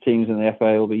these teams in the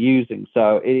FA will be using.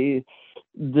 So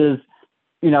there's,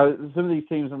 some of these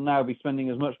teams will now be spending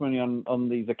as much money on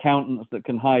these accountants that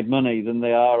can hide money than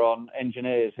they are on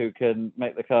engineers who can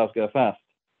make the cars go fast.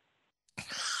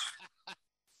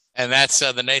 And that's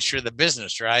the nature of the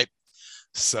business, right?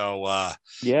 So,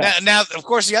 Now, of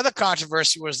course, the other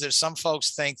controversy was that some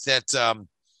folks think that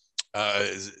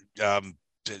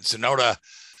Tsunoda,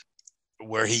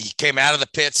 where he came out of the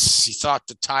pits, he thought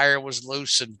the tire was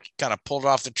loose and kind of pulled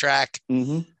off the track,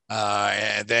 and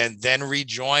then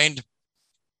rejoined,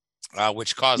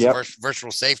 which caused a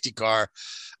virtual safety car.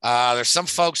 There's some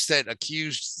folks that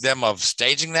accused them of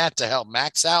staging that to help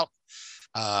Max out.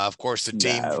 Of course, the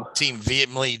team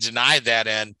vehemently denied that.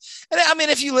 And I mean,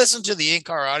 if you listen to the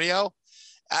in-car audio,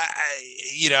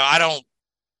 I don't,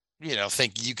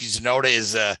 think Yuki Tsunoda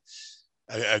is a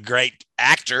great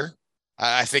actor.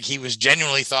 I think he was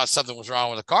genuinely thought something was wrong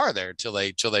with the car there until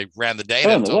they ran the data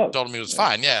and told him he was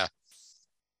fine. Yeah.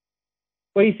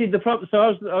 Well, you see the problem. So I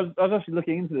was actually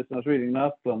looking into this, and I was reading an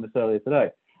article on this earlier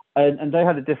today, and they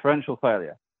had a differential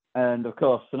failure. And of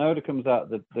course, Tsunoda comes out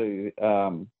the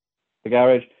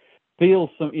garage, feels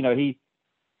some, he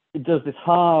does this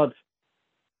hard,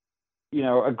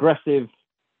 aggressive,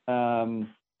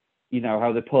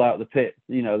 how they pull out the pit,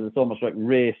 there's almost like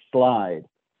rear slide,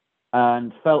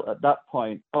 and felt at that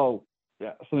point, oh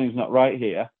yeah, something's not right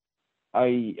here.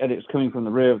 And it's coming from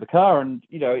the rear of the car, and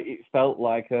it felt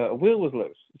like a wheel was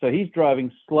loose. So he's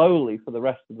driving slowly for the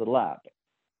rest of the lap,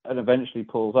 and eventually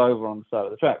pulls over on the side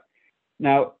of the track.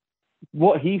 Now,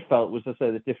 what he felt was, I say,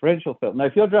 the differential failed. Now,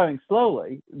 if you're driving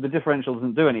slowly, the differential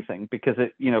doesn't do anything because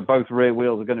both rear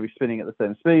wheels are going to be spinning at the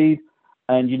same speed,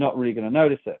 and you're not really going to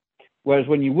notice it. Whereas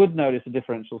when you would notice a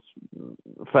differential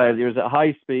failure is at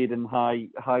high speed and high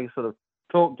sort of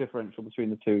torque differential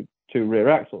between the two rear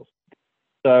axles.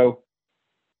 So,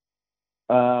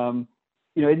 in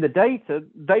the data,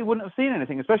 they wouldn't have seen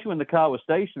anything, especially when the car was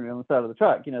stationary on the side of the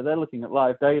track. They're looking at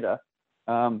live data.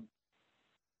 And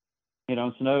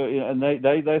they're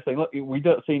saying, look, we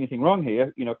don't see anything wrong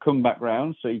here. Come back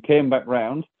round. So he came back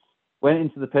round, went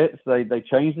into the pits. They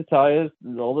changed the tires.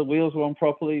 All the wheels were on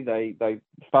properly. They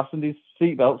fastened his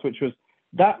seatbelts, which was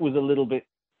a little bit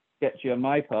sketchy on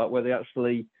my part, where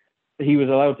he was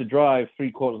allowed to drive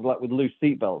 3/4 of the lap with loose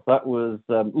seatbelts. That was,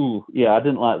 I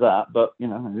didn't like that. But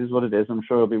it is what it is. I'm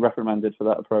sure he'll be reprimanded for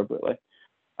that appropriately.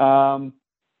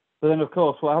 But then, of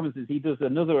course, what happens is he does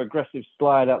another aggressive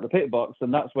slide out the pit box,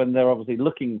 and that's when they're obviously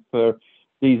looking for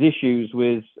these issues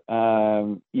with,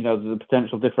 the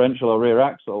potential differential or rear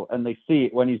axle, and they see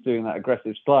it when he's doing that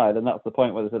aggressive slide, and that's the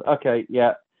point where they said, okay,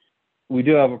 yeah, we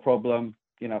do have a problem,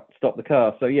 stop the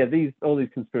car. So yeah, all these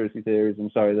conspiracy theories, I'm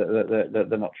sorry, that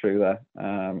they're not true there.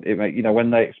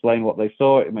 When they explain what they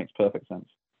saw, it makes perfect sense.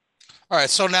 All right.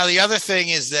 So now the other thing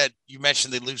is that you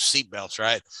mentioned the loose seatbelts,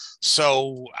 right?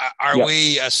 So are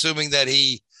we assuming that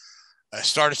he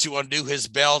started to undo his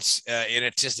belts in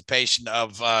anticipation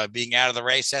of being out of the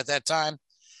race at that time?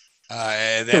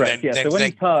 Correct. So when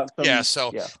he parks, now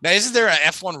isn't there an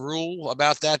F1 rule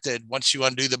about that once you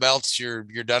undo the belts, you're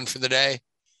done for the day?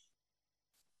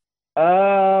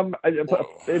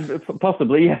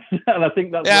 Possibly, yes. And I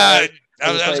think that's I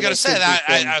was going to say that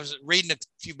I was reading a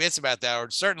few bits about that,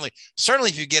 or certainly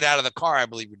if you get out of the car, I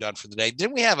believe you're done for the day.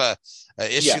 Didn't we have a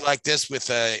issue like this with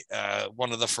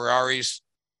one of the Ferraris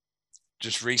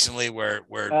just recently where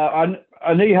I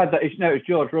knew you had that issue. No, it was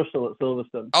George Russell at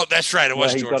Silverstone. Oh, that's right. It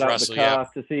was George Russell. He got out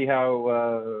of the car to see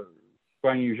how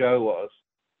Guan Yu Zhou was.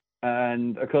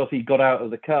 And of course he got out of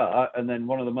the car, and then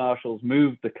one of the marshals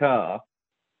moved the car.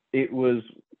 It was,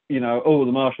 the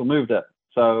marshal moved it.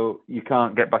 So you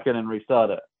can't get back in and restart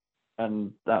it.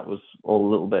 And that was all a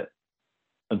little bit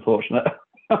unfortunate.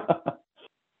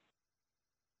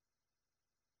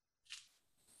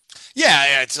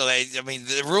 Yeah. So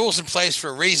the rules in place for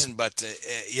a reason, but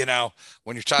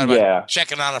when you're talking about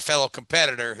checking on a fellow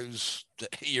competitor who's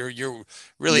you're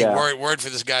really worried for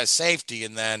this guy's safety,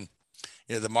 and then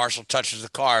the marshal touches the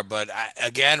car. But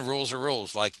again, rules are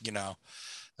rules, like we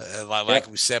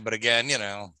said. But again,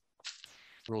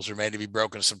 rules are made to be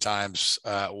broken sometimes,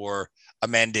 or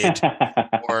amended,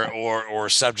 or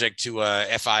subject to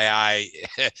FIA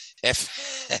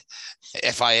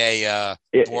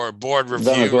board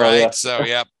review, right?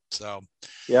 Yeah. So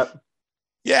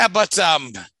yeah, but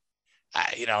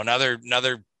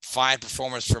another fine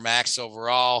performance for Max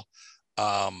overall.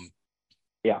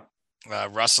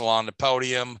 Russell on the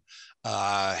podium.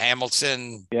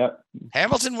 Hamilton. Yeah.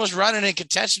 Hamilton was running in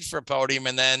contention for a podium,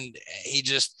 and then he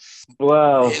just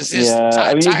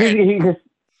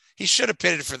he should have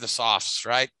pitted for the softs,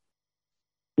 right?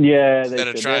 Yeah, Instead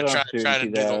of trying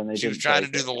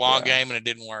to do the long game, and it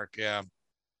didn't work. Yeah.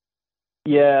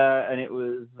 Yeah, and it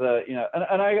was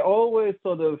and I always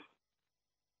sort of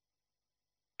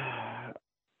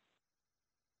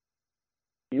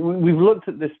we've looked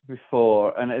at this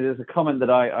before, and it is a comment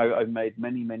that I've made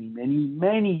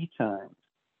many times.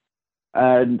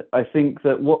 And I think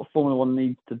that what Formula One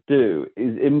needs to do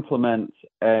is implement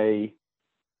a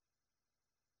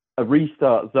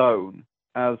restart zone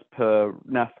as per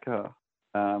NASCAR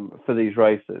for these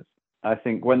races. I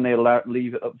think when they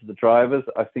leave it up to the drivers,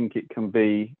 I think it can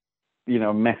be,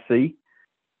 messy.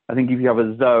 I think if you have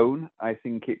a zone, I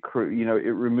think it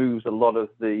removes a lot of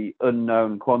the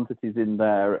unknown quantities in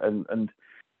there, and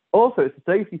also it's a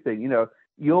safety thing.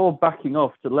 You're backing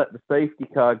off to let the safety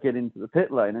car get into the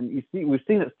pit lane, and we've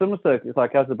seen at some circuits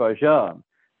like Azerbaijan,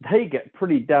 they get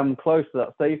pretty damn close to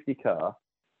that safety car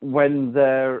when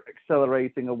they're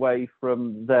accelerating away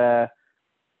from their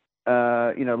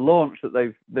launch that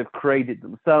they've created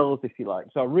themselves, if you like.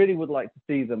 So I really would like to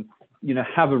see them,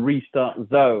 have a restart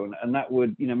zone, and that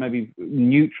would, maybe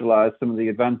neutralize some of the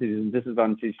advantages and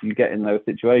disadvantages you get in those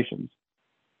situations.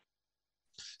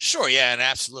 Sure, yeah, and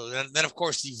absolutely. And then, of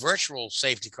course, the virtual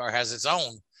safety car has its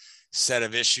own set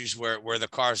of issues where the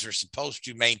cars are supposed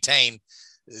to maintain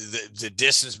the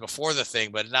distance before the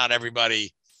thing, but not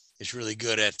everybody is really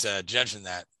good at judging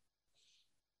that.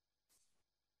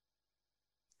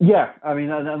 Yeah, I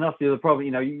mean, and that's the other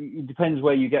problem. It depends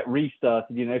where you get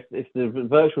restarted. If the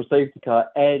virtual safety car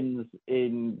ends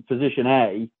in position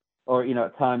A, or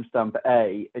at timestamp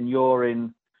A, and you're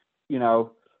in,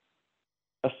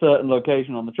 a certain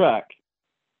location on the track,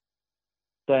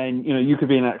 then you could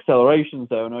be in an acceleration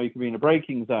zone or you could be in a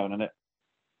braking zone, and it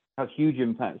has huge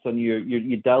impacts on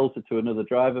your delta to another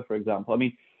driver, for example. I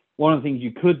mean, one of the things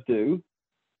you could do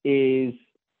is,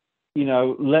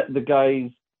 let the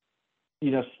guys,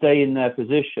 stay in their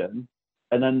position,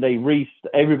 and then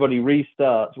everybody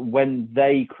restarts when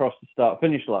they cross the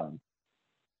start-finish line.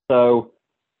 So,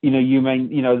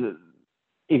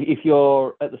 if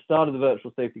you're at the start of the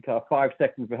virtual safety car 5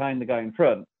 seconds behind the guy in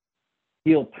front,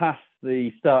 he'll pass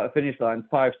the start-finish line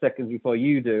 5 seconds before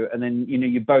you do, and then,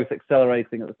 you're both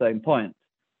accelerating at the same point.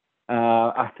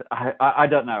 I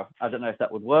don't know. I don't know if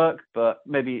that would work, but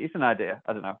maybe it's an idea.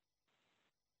 I don't know.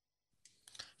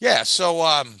 Yeah, so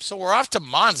we're off to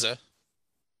Monza.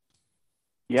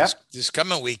 Yeah. This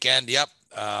coming weekend. Yep.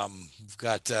 We've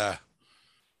got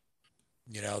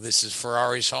this is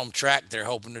Ferrari's home track. They're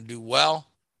hoping to do well.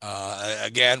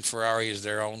 Again, Ferrari is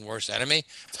their own worst enemy.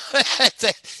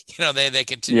 They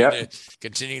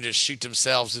continue to shoot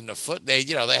themselves in the foot. They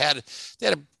had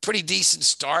a pretty decent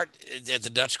start at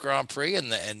the Dutch Grand Prix,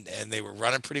 and they were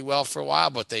running pretty well for a while,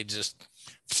 but they just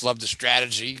flubbed the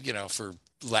strategy, for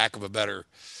lack of a better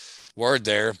word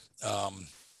there.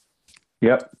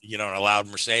 Allowed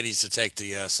Mercedes to take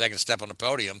the second step on the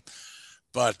podium.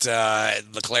 But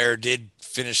Leclerc did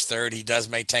finish third. He does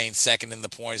maintain second in the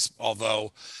points,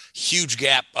 although huge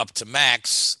gap up to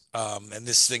Max. And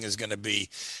this is going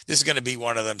to be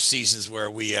one of them seasons where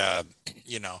we, the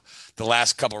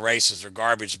last couple races are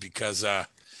garbage because the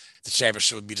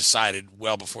championship will be decided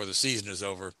well before the season is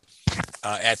over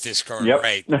at this current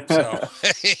rate. So,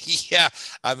 yeah,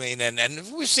 I mean, and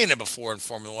we've seen it before in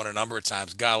Formula One a number of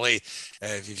times. Golly,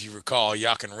 if you recall,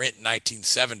 Jochen Rindt in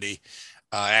 1970.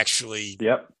 Actually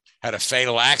had a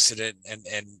fatal accident,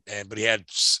 but he had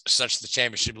such the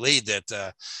championship lead that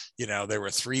there were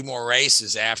 3 more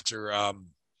races after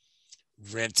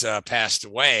Rindt passed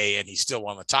away, and he still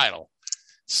won the title.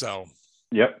 So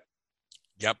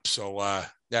so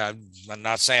I'm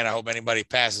not saying I hope anybody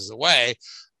passes away,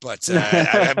 but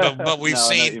but we've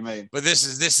seen, but this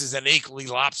is an equally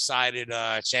lopsided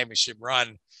championship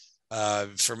run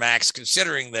for Max,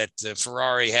 considering that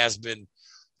Ferrari has been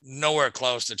nowhere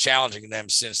close to challenging them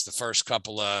since the first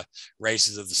couple of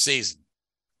races of the season.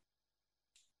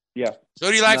 Yeah. So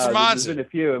who do you like for Monza? There's been a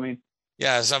few. I mean,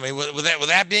 yes. I mean, with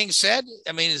that being said,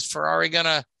 I mean, is Ferrari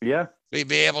gonna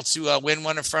be able to win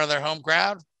one in front of their home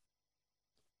crowd?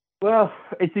 Well,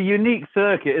 it's a unique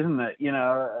circuit, isn't it?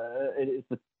 It's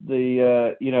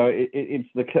it's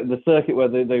the circuit where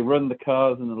they run the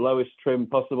cars in the lowest trim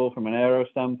possible from an aero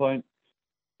standpoint.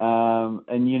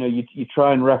 And you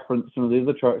try and reference some of the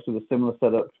other tracks with a similar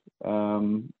setup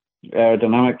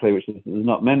aerodynamically, which is there's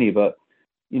not many, but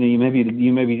you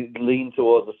maybe lean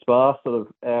towards a sparse sort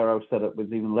of aero setup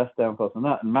with even less downforce than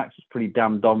that. And Max is pretty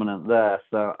damn dominant there,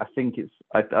 so I think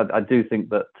I do think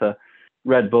that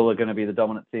Red Bull are going to be the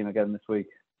dominant team again this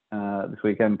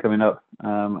weekend coming up.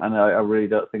 And I really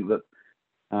don't think that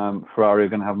Ferrari are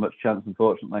going to have much chance,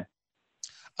 unfortunately.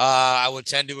 I would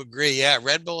tend to agree. Yeah,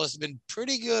 Red Bull has been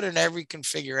pretty good in every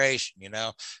configuration,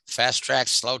 fast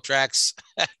tracks, slow tracks,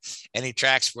 any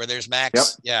tracks where there's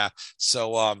Max. Yep. Yeah.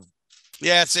 So,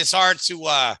 it's hard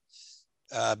to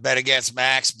bet against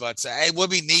Max, but it would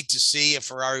be neat to see a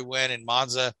Ferrari win in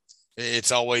Monza.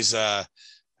 It's always,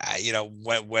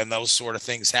 when those sort of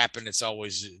things happen, it's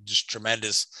always just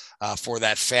tremendous for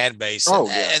that fan base. Oh,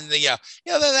 yeah.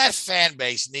 And that fan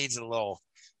base needs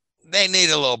they need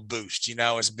a little boost.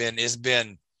 It's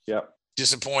been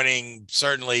disappointing,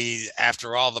 certainly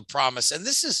after all the promise. And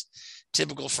this is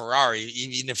typical Ferrari,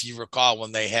 even if you recall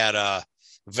when they had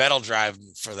Vettel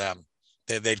driving for them.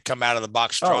 They'd come out of the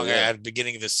box strong at the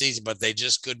beginning of the season, but they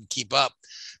just couldn't keep up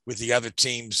with the other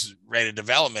team's rate of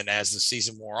development as the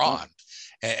season wore on.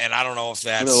 And I don't know if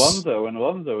that's when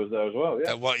Alonso was there as well.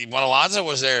 Yeah. When Alonso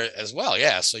was there as well.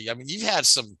 Yeah. So, you've had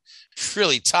some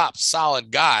really top solid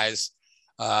guys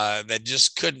that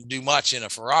just couldn't do much in a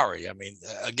Ferrari.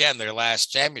 Again, their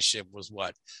last championship was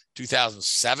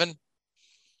 2007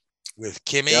 with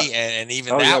Kimi, and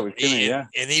even and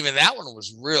even that one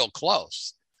was real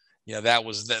close. That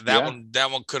was that one.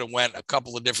 That one could have went a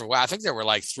couple of different ways. I think there were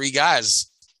like three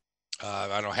guys.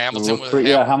 I know Hamilton was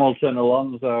Hamilton,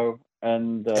 Alonso,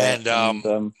 and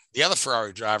the other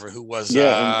Ferrari driver who was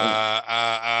Massa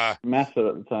at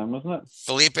the time, wasn't it?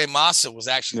 Felipe Massa was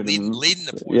actually leading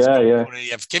the points. Yeah.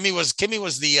 Kimi was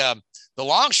the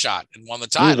long shot and won the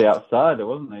title. He was the outsider,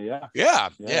 wasn't he? Yeah.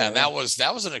 And that was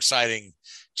an exciting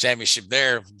championship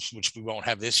there, which we won't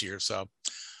have this year. So,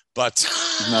 but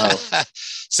no.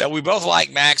 So we both like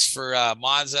Max for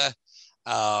Monza.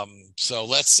 So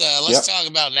let's talk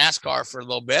about NASCAR for a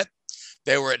little bit.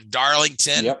 They were at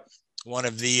Darlington, one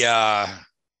of the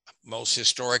most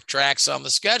historic tracks on the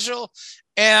schedule,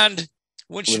 and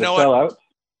wouldn't you know it,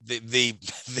 the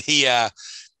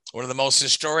one of the most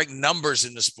historic numbers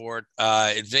in the sport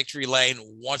in victory lane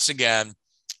once again.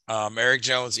 Eric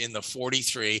Jones in the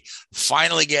 43,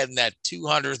 finally getting that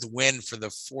 200th win for the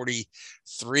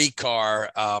 43 car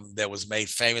that was made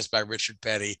famous by Richard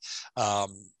Petty.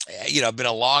 Been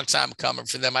a long time coming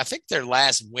for them. I think their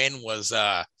last win was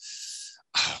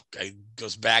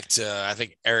goes back to, I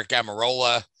think, Eric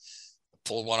Amarola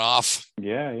pulled one off.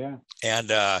 Yeah.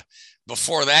 And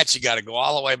before that, you got to go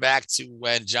all the way back to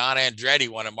when John Andretti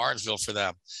won at Martinsville for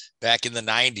them back in the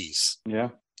 90s. Yeah.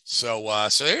 So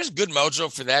there's good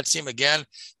mojo for that team. Again,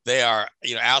 they are,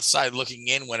 outside looking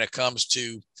in when it comes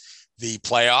to the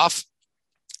playoff.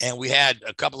 And we had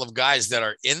a couple of guys that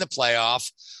are in the playoff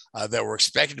that were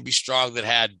expected to be strong that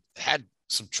had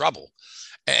some trouble.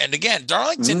 And again,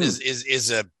 Darlington is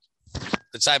the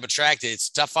type of track that it's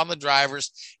tough on the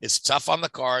drivers. It's tough on the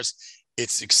cars.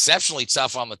 It's exceptionally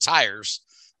tough on the tires.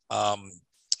 But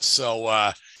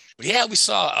we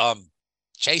saw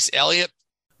Chase Elliott.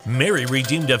 Mary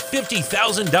redeemed a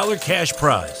 $50,000 cash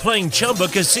prize playing Chumba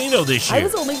Casino this year. I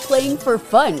was only playing for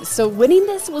fun, so winning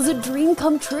this was a dream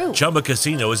come true. Chumba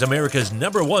Casino is America's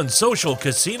 #1 social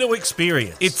casino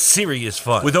experience. It's serious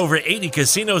fun. With over 80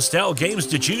 casino-style games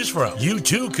to choose from, you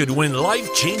too could win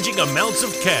life-changing amounts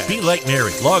of cash. Be like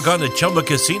Mary. Log on to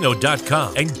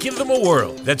ChumbaCasino.com and give them a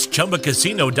whirl. That's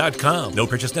ChumbaCasino.com. No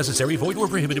purchase necessary. Void where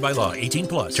prohibited by law.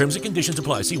 18+. Terms and conditions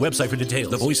apply. See website for details.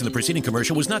 The voice in the preceding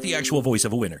commercial was not the actual voice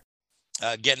of a winner.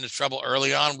 Get into trouble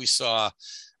early on. We saw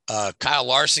Kyle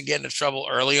Larson get into trouble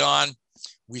early on.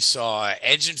 We saw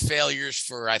engine failures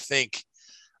for, I think,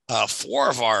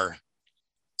 4 of our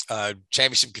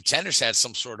championship contenders had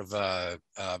some sort of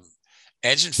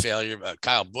engine failure.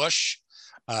 Kyle Busch,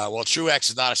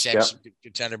 Truex is not a championship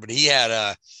contender, but he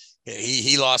had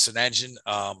he lost an engine.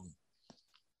 I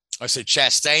said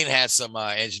Chastain had some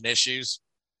engine issues,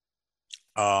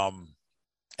 and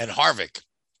Harvick.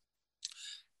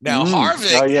 Now,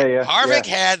 Harvick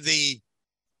had the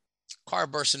car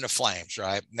burst into flames,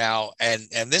 right? Now, and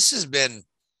this has been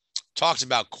talked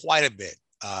about quite a bit.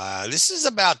 This is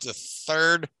about the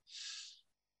third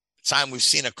time we've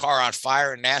seen a car on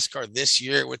fire in NASCAR this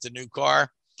year with the new car.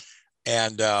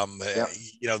 And,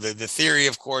 the theory,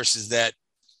 of course, is that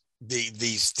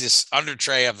this under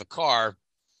tray of the car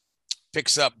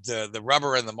picks up the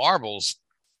rubber and the marbles.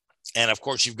 And, of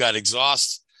course, you've got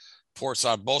exhaust ports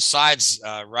on both sides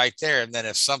right there. And then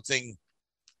if something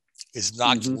is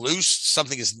knocked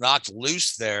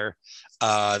loose there,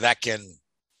 that can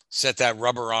set that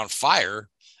rubber on fire.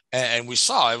 and we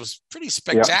saw it was pretty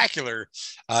spectacular.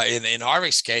 In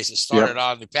Harvick's case, it started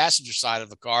on the passenger side of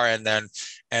the car, and then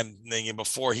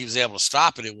before he was able to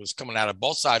stop it, it was coming out of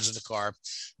both sides of the car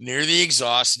near the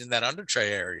exhaust and in that under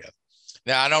tray area.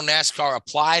 Now I know NASCAR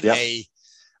applied a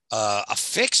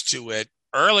fix to it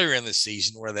earlier in the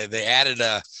season where they added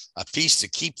a piece to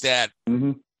keep that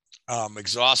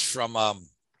exhaust from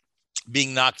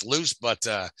being knocked loose, but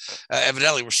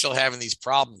evidently we're still having these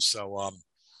problems. So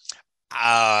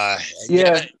you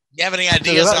have any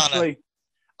ideas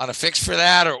on a fix for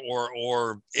that,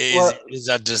 or is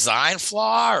a design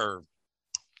flaw? Or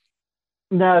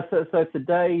no, so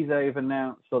today they've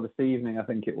announced, or this evening I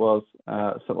think it was,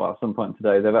 at some point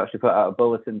today, they've actually put out a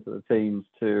bulletin to the teams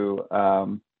to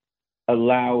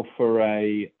allow for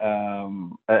a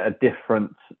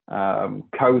different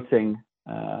coating,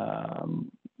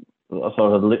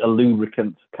 sort of a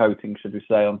lubricant coating, should we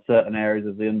say, on certain areas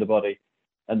of the underbody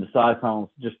and the side panels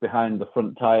just behind the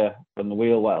front tire and the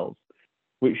wheel wells,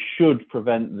 which should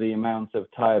prevent the amount of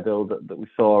tire buildup that we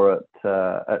saw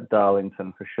at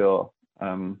Darlington for sure.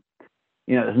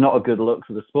 It's not a good look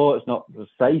for the sport. It's not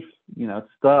safe, to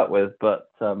start with. But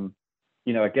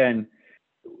again,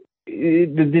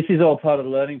 this is all part of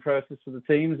the learning process for the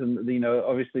teams, and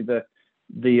obviously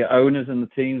the owners and the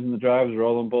teams and the drivers are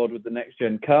all on board with the next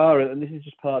gen car, and this is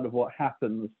just part of what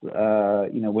happens,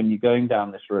 when you're going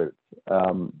down this route.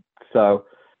 So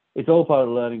it's all part of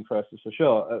the learning process for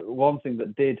sure. One thing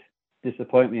that did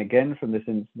disappoint me again from this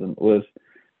incident was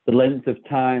the length of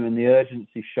time and the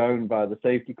urgency shown by the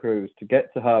safety crews to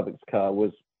get to Harvick's car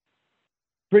was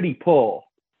pretty poor.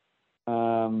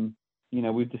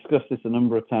 We've discussed this a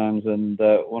number of times, and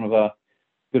one of our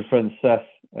good friends, Seth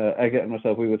Eggert, and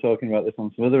myself, we were talking about this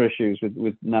on some other issues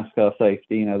with NASCAR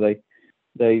safety.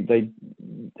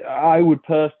 I would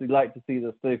personally like to see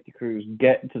the safety crews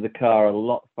get to the car a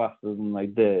lot faster than they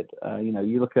did.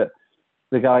 You look at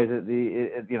the guys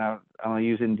I'll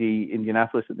use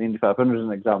Indianapolis at the Indy 500 as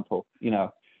an example.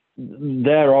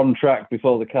 They're on track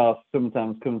before the car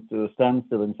sometimes comes to a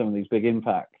standstill in some of these big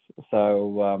impacts.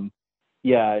 So,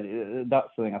 that's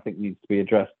something I think needs to be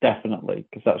addressed, definitely,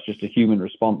 because that's just a human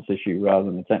response issue rather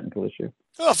than a technical issue.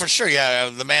 Oh, for sure. Yeah,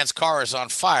 the man's car is on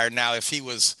fire. Now, if he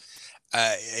was,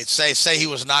 say he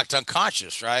was knocked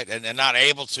unconscious, right, and not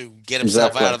able to get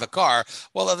himself out of the car,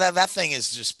 well, that thing is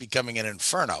just becoming an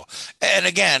inferno. And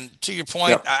again, to your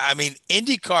point, I mean,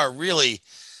 IndyCar really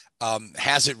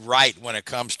has it right when it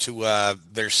comes to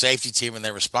their safety team and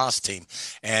their response team.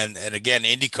 And again,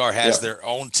 IndyCar has their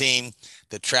own team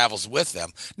that travels with them.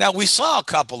 Now, we saw a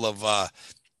couple of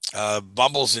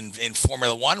bumbles in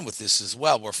Formula One with this as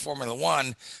well, where Formula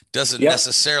One doesn't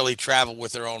necessarily travel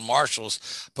with their own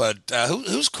marshals, but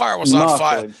whose car was on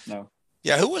fire? No.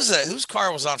 Yeah, whose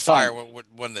car was on fire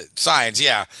when the signs?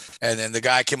 Yeah, and then the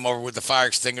guy came over with the fire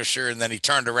extinguisher, and then he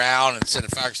turned around and set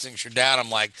the fire extinguisher down. I'm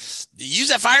like, use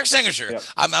that fire extinguisher. Yep.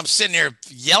 I'm sitting here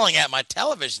yelling at my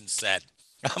television set.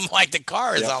 I'm like, the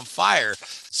car is on fire.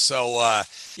 So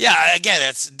again,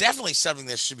 it's definitely something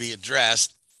that should be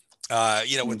addressed.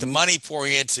 With the money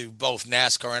pouring into both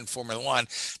NASCAR and Formula One,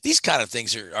 these kind of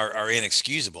things are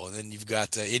inexcusable. And then you've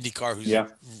got IndyCar, who's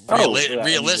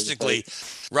realistically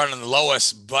running the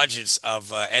lowest budgets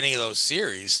of any of those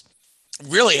series,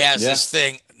 really has this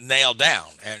thing nailed down.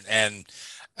 And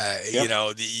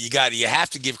you have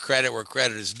to give credit where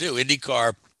credit is due.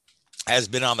 IndyCar has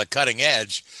been on the cutting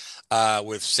edge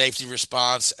with safety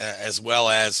response, as well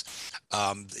as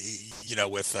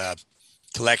with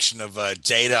collection of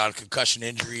data on concussion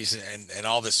injuries and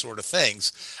all this sort of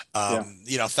things.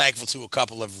 Thankful to a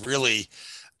couple of really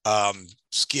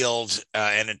skilled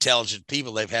and intelligent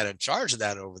people they've had in charge of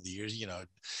that over the years,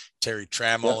 Terry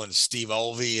Trammell and Steve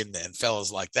Olvey and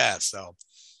fellas like that. So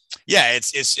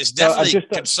it's definitely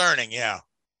concerning. Yeah.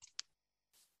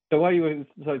 So while you were,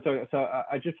 so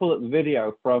I just pulled up the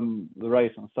video from the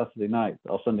race on Saturday night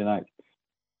or Sunday night,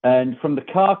 and from the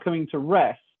car coming to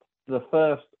rest, the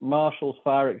first Marshall's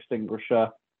fire extinguisher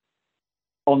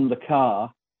on the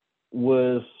car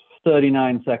was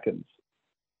 39 seconds.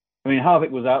 I mean,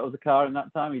 Harvick was out of the car in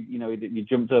that time. He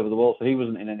jumped over the wall, so he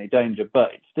wasn't in any danger.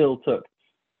 But it still took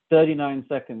 39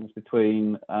 seconds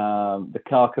between the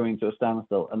car coming to a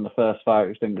standstill and the first fire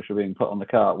extinguisher being put on the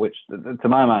car, which, to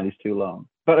my mind, is too long.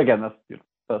 But again, that's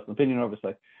personal opinion,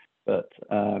 obviously. But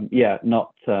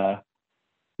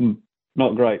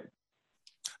not great.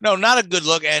 No, not a good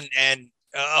look. And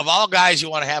of all guys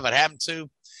you want to have it happen to,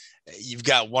 you've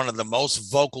got one of the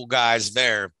most vocal guys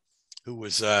there who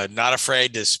was not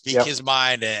afraid to speak his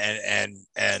mind. And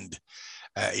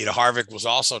Harvick was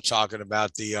also talking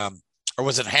about the or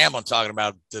was it Hamlin talking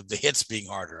about the hits being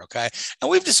harder? Okay.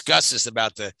 And we've discussed this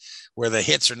about where the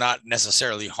hits are not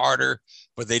necessarily harder,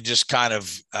 but they just kind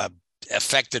of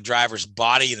affect the driver's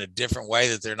body in a different way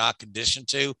that they're not conditioned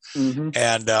to. Mm-hmm.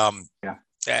 And,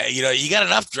 you got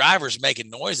enough drivers making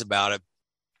noise about it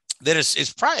that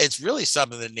it's really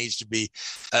something that needs to be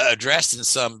addressed in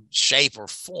some shape or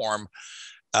form.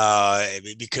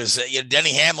 Because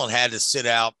Denny Hamlin had to sit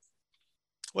out.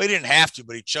 Well, he didn't have to,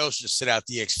 but he chose to sit out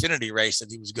the Xfinity race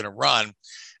that he was going to run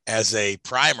as a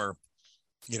primer,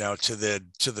 to the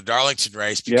Darlington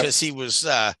race, because he was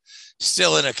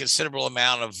still in a considerable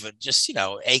amount of just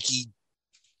achy,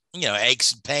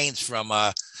 aches and pains from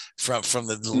the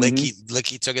lick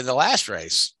he took in the last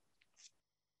race.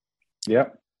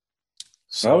 Yep.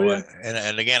 So,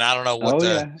 and again, I don't know what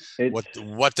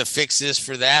the fix is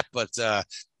for that, but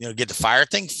get the fire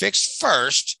thing fixed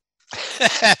first.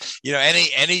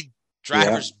 Any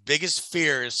driver's biggest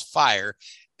fear is fire.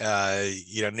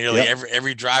 Nearly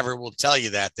every driver will tell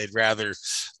you that they'd rather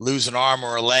lose an arm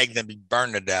or a leg than be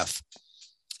burned to death.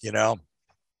 Yep.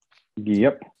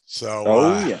 So,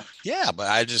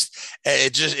 but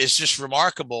it's just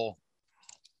remarkable.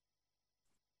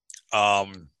 How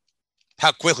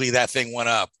quickly that thing went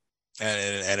up,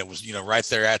 and it was right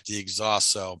there at the exhaust.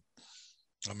 So,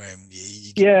 I mean,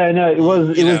 it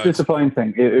was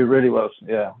disappointing. It really was.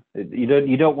 Yeah,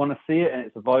 you don't want to see it, and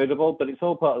it's avoidable, but it's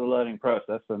all part of the learning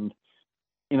process, and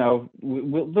they'll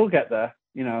get there.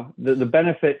 The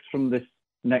benefits from this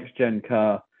next gen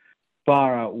car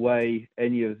far outweigh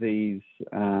any of these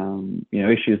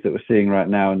issues that we're seeing right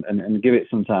now, and give it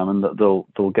some time, and they'll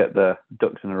get their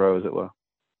ducks in a row, as it were.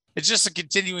 It's just a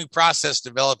continuing process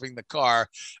developing the car.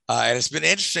 And it's been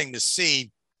interesting to see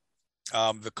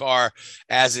the car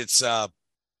as it's the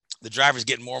drivers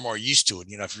getting more and more used to it.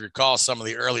 If you recall some of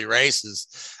the early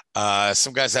races,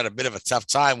 some guys had a bit of a tough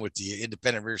time with the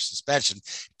independent rear suspension,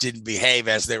 didn't behave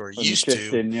as they were used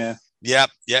to. Yeah. Yep.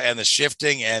 Yeah. And the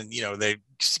shifting, and, a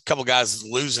couple guys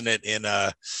losing it in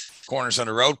corners on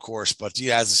the road course. But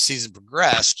as the season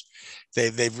progressed,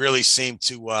 they've really seemed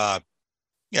to,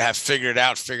 have figured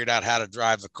out how to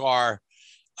drive the car.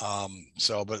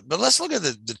 But let's look at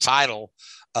the title,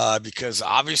 because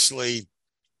obviously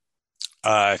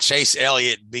Chase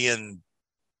Elliott being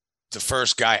the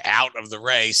first guy out of the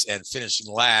race and finishing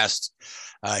last,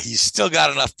 he's still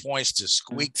got enough points to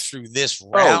squeak through this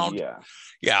round.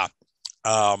 Yeah.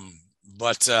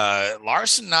 But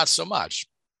Larson, not so much.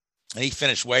 And he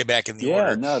finished way back in the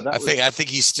order. No, I think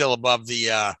he's still above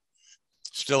the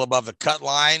cut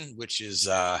line, which is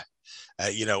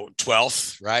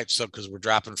 12th, right? So because we're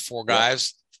dropping 4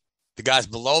 guys. The guys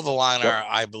below the line are,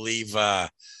 I believe,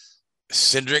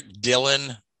 Cindric,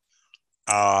 Dillon,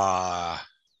 Harvick,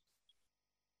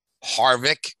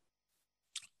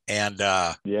 and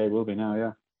he will be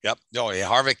now. Yep. Oh yeah,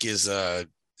 Harvick is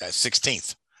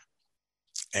 16th,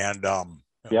 and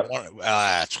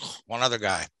one other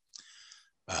guy.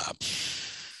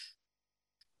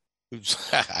 It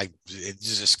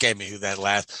just escaped me who that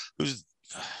last. Who's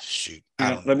shoot?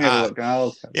 Let me have a look. I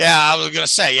was gonna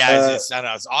say I know it's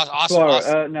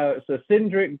awesome. No, it's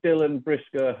Cindric, Dillon,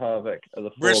 Briscoe, Harvick are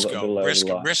the 4 that are below the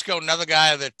line. Briscoe, another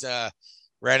guy that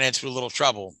ran into a little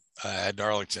trouble at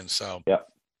Darlington. So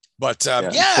but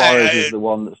Suarez is the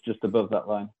one that's just above that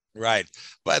line. Right,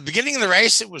 but at the beginning of the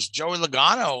race, it was Joey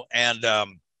Logano and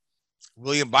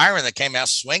William Byron that came out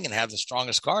swinging and had the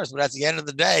strongest cars. But at the end of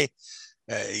the day,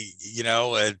 the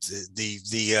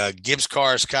Gibbs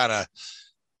cars kind of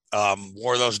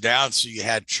wore those down. So you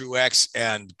had Truex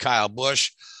and Kyle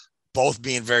Busch both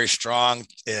being very strong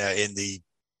in the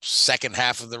second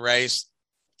half of the race.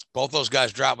 Both those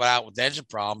guys dropping out with engine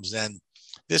problems. And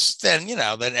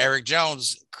then Eric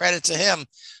Jones, credit to him,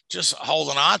 just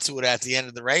holding on to it at the end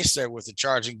of the race there with the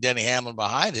charging Denny Hamlin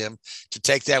behind him to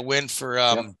take that win for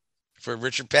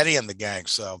Richard Petty and the gang.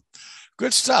 So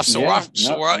good stuff. So we're off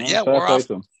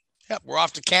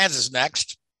to Kansas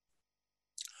next.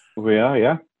 We are,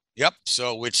 yeah. Yep.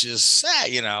 So which is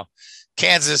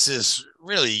Kansas is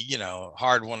really,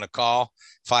 hard one to call.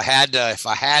 If I had to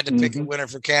pick a winner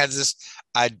for Kansas,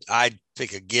 I'd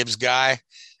pick a Gibbs guy,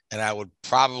 and I would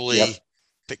probably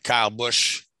pick Kyle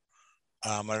Busch.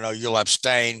 I know you'll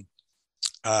abstain.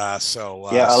 I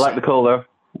like the call though.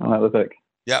 I like the pick.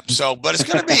 Yep. So, but it's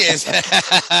going to be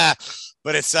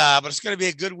but it's going to be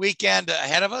a good weekend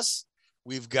ahead of us.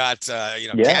 We've got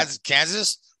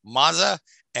Kansas, Monza,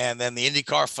 and then the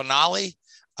IndyCar finale,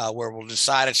 where we'll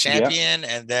decide a champion,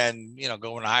 and then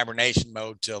go into hibernation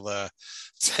mode till the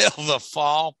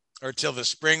fall, or till the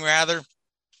spring rather.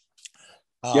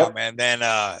 And then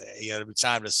it'll be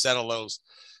time to settle those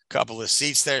couple of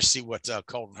seats there, see what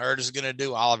Colton Hurd is going to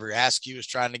do. Oliver Askew is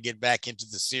trying to get back into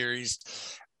the series.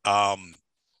 A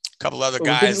couple other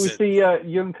guys. Didn't we see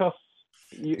Juncos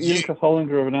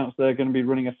Hollinger have announced they're going to be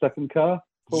running a second car?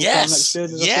 Yes.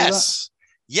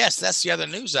 Yes, that's the other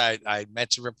news I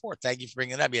meant to report. Thank you for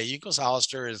bringing it up. Yeah, Juncos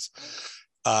Hollister is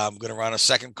going to run a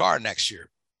second car next year.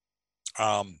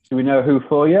 Do we know who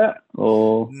for yet?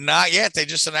 Or not yet? They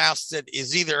just announced it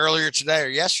is either earlier today or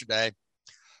yesterday.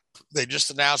 They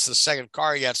just announced the second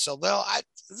car yet, so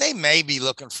they may be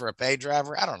looking for a pay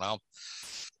driver. I don't know.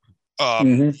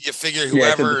 You figure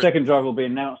whoever the second driver will be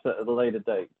announced at a later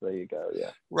date. There you go.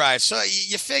 Yeah, right. So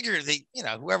you figure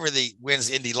whoever wins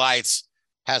Indy Lights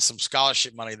has some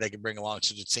scholarship money they can bring along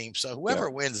to the team. So whoever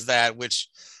wins that, which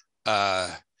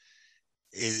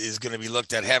is going to be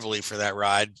looked at heavily for that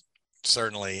ride,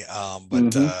 certainly.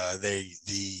 The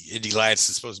Indy Lights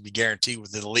is supposed to be guaranteed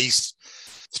with at least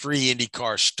 3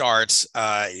 IndyCar starts.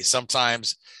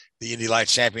 Sometimes the Indy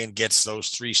Lights champion gets those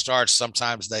 3 starts.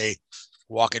 Sometimes they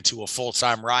walk into a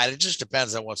full-time ride. It just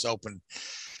depends on what's open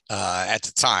at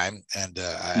the time. And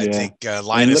I think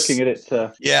Linus, looking at it,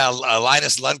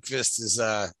 Linus Lundqvist is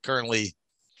currently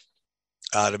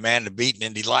the man to beat in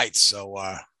Indy Lights. So,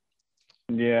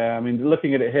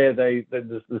 looking at it here,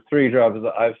 there's 3 drivers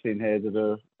that I've seen here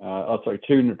that are,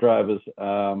 2 drivers.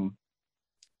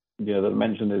 That I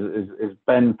mentioned is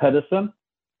Ben Pedersen,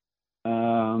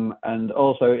 and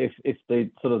also if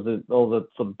all the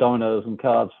dominoes and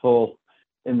cards fall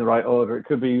in the right order, it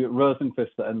could be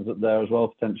Rosenqvist that ends up there as well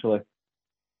potentially.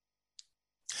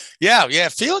 Yeah.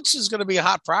 Felix is going to be a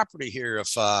hot property here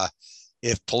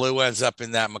if Palou ends up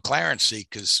in that McLaren seat,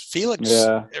 because Felix,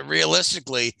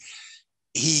 realistically,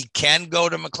 he can go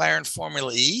to McLaren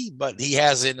Formula E, but he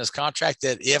has in his contract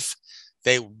that if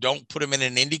they don't put him in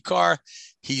an IndyCar,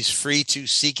 he's free to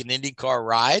seek an IndyCar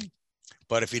ride.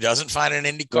 But if he doesn't find an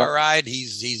IndyCar ride,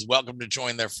 he's welcome to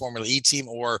join their Formula E team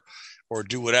or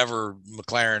do whatever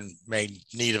McLaren may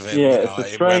need of him. Yeah,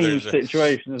 it's a strange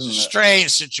situation, isn't it?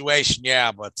 Strange situation,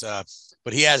 yeah. But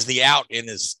he has the out in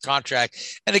his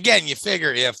contract. And again, you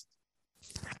figure if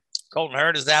Colton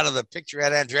Hurd is out of the picture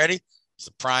at Andretti, it's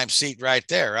a prime seat right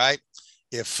there, right?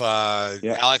 If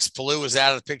Alex Palou is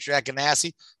out of the picture at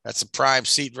Ganassi, that's a prime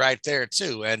seat right there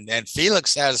too. And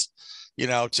Felix has,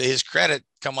 to his credit,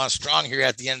 come on strong here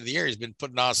at the end of the year. He's been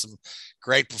putting on some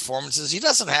great performances. He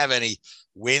doesn't have any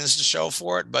wins to show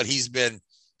for it, but he's been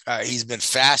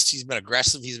fast. He's been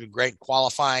aggressive. He's been great in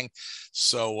qualifying.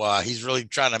 So he's really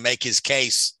trying to make his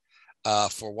case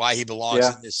for why he belongs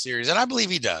in this series. And I believe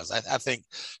he does. I think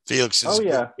Felix is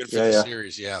good for the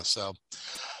series. Yeah. So,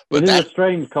 but it's a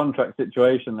strange contract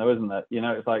situation though, isn't it?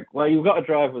 It's like, well, you've got to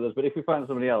drive with us, but if we find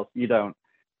somebody else, you don't.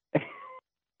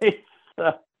 It's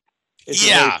a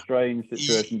very strange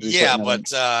situation.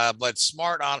 But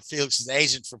smart on Felix's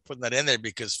agent for putting that in there,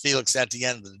 because Felix, at the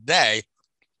end of the day,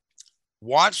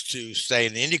 wants to stay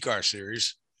in the IndyCar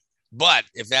series. But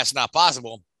if that's not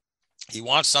possible, he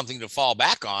wants something to fall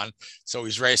back on. So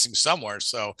he's racing somewhere.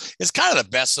 So it's kind of the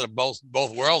best of both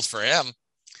worlds for him.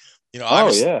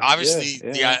 Obviously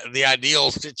the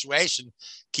ideal situation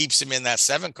keeps him in that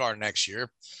 7 car next year.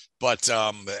 But,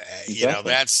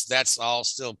 that's all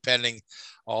still pending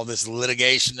all this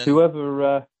litigation. And whoever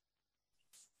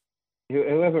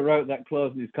wrote that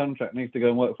clause in his contract needs to go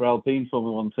and work for Alpine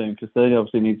Formula 1 team, because they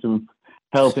obviously need some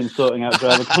help in sorting out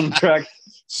driver contracts.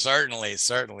 Certainly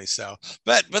so.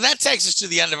 But that takes us to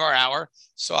the end of our hour.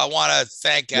 So I want to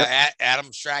thank Adam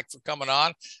Strack for coming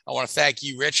on. I want to thank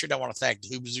you, Richard. I want to thank the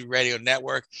Hoobazoo Radio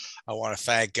Network. I want to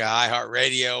thank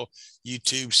iHeartRadio,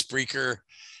 YouTube, Spreaker,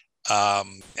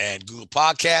 and Google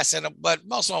Podcasts. But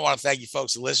most of all, I want to thank you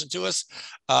folks who listen to us.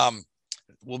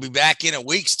 We'll be back in a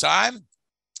week's time.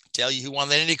 Tell you who won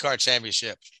the IndyCar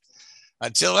Championship.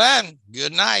 Until then,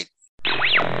 good night.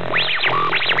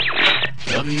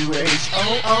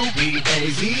 WHOOBAZOO,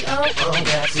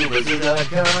 that's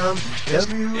Hoobazoo.com.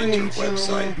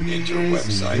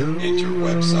 Enter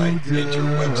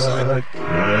website.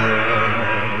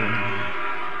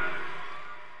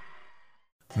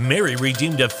 Mary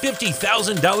redeemed a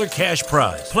 $50,000 cash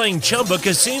prize playing Chumba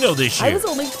Casino this year. I was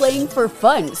only playing for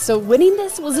fun, so winning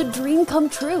this was a dream come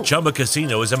true. Chumba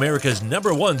Casino is America's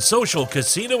 #1 social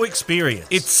casino experience.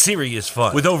 It's serious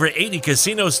fun. With over 80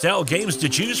 casino-style games to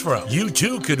choose from, you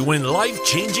too could win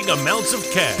life-changing amounts of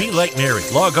cash. Be like Mary.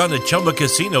 Log on to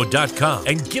ChumbaCasino.com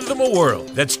and give them a whirl.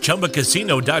 That's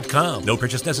ChumbaCasino.com. No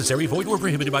purchase necessary. Void or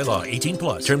prohibited by law.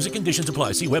 18+. Terms and conditions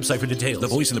apply. See website for details. The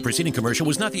voice in the preceding commercial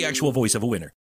was not the actual voice of a winner.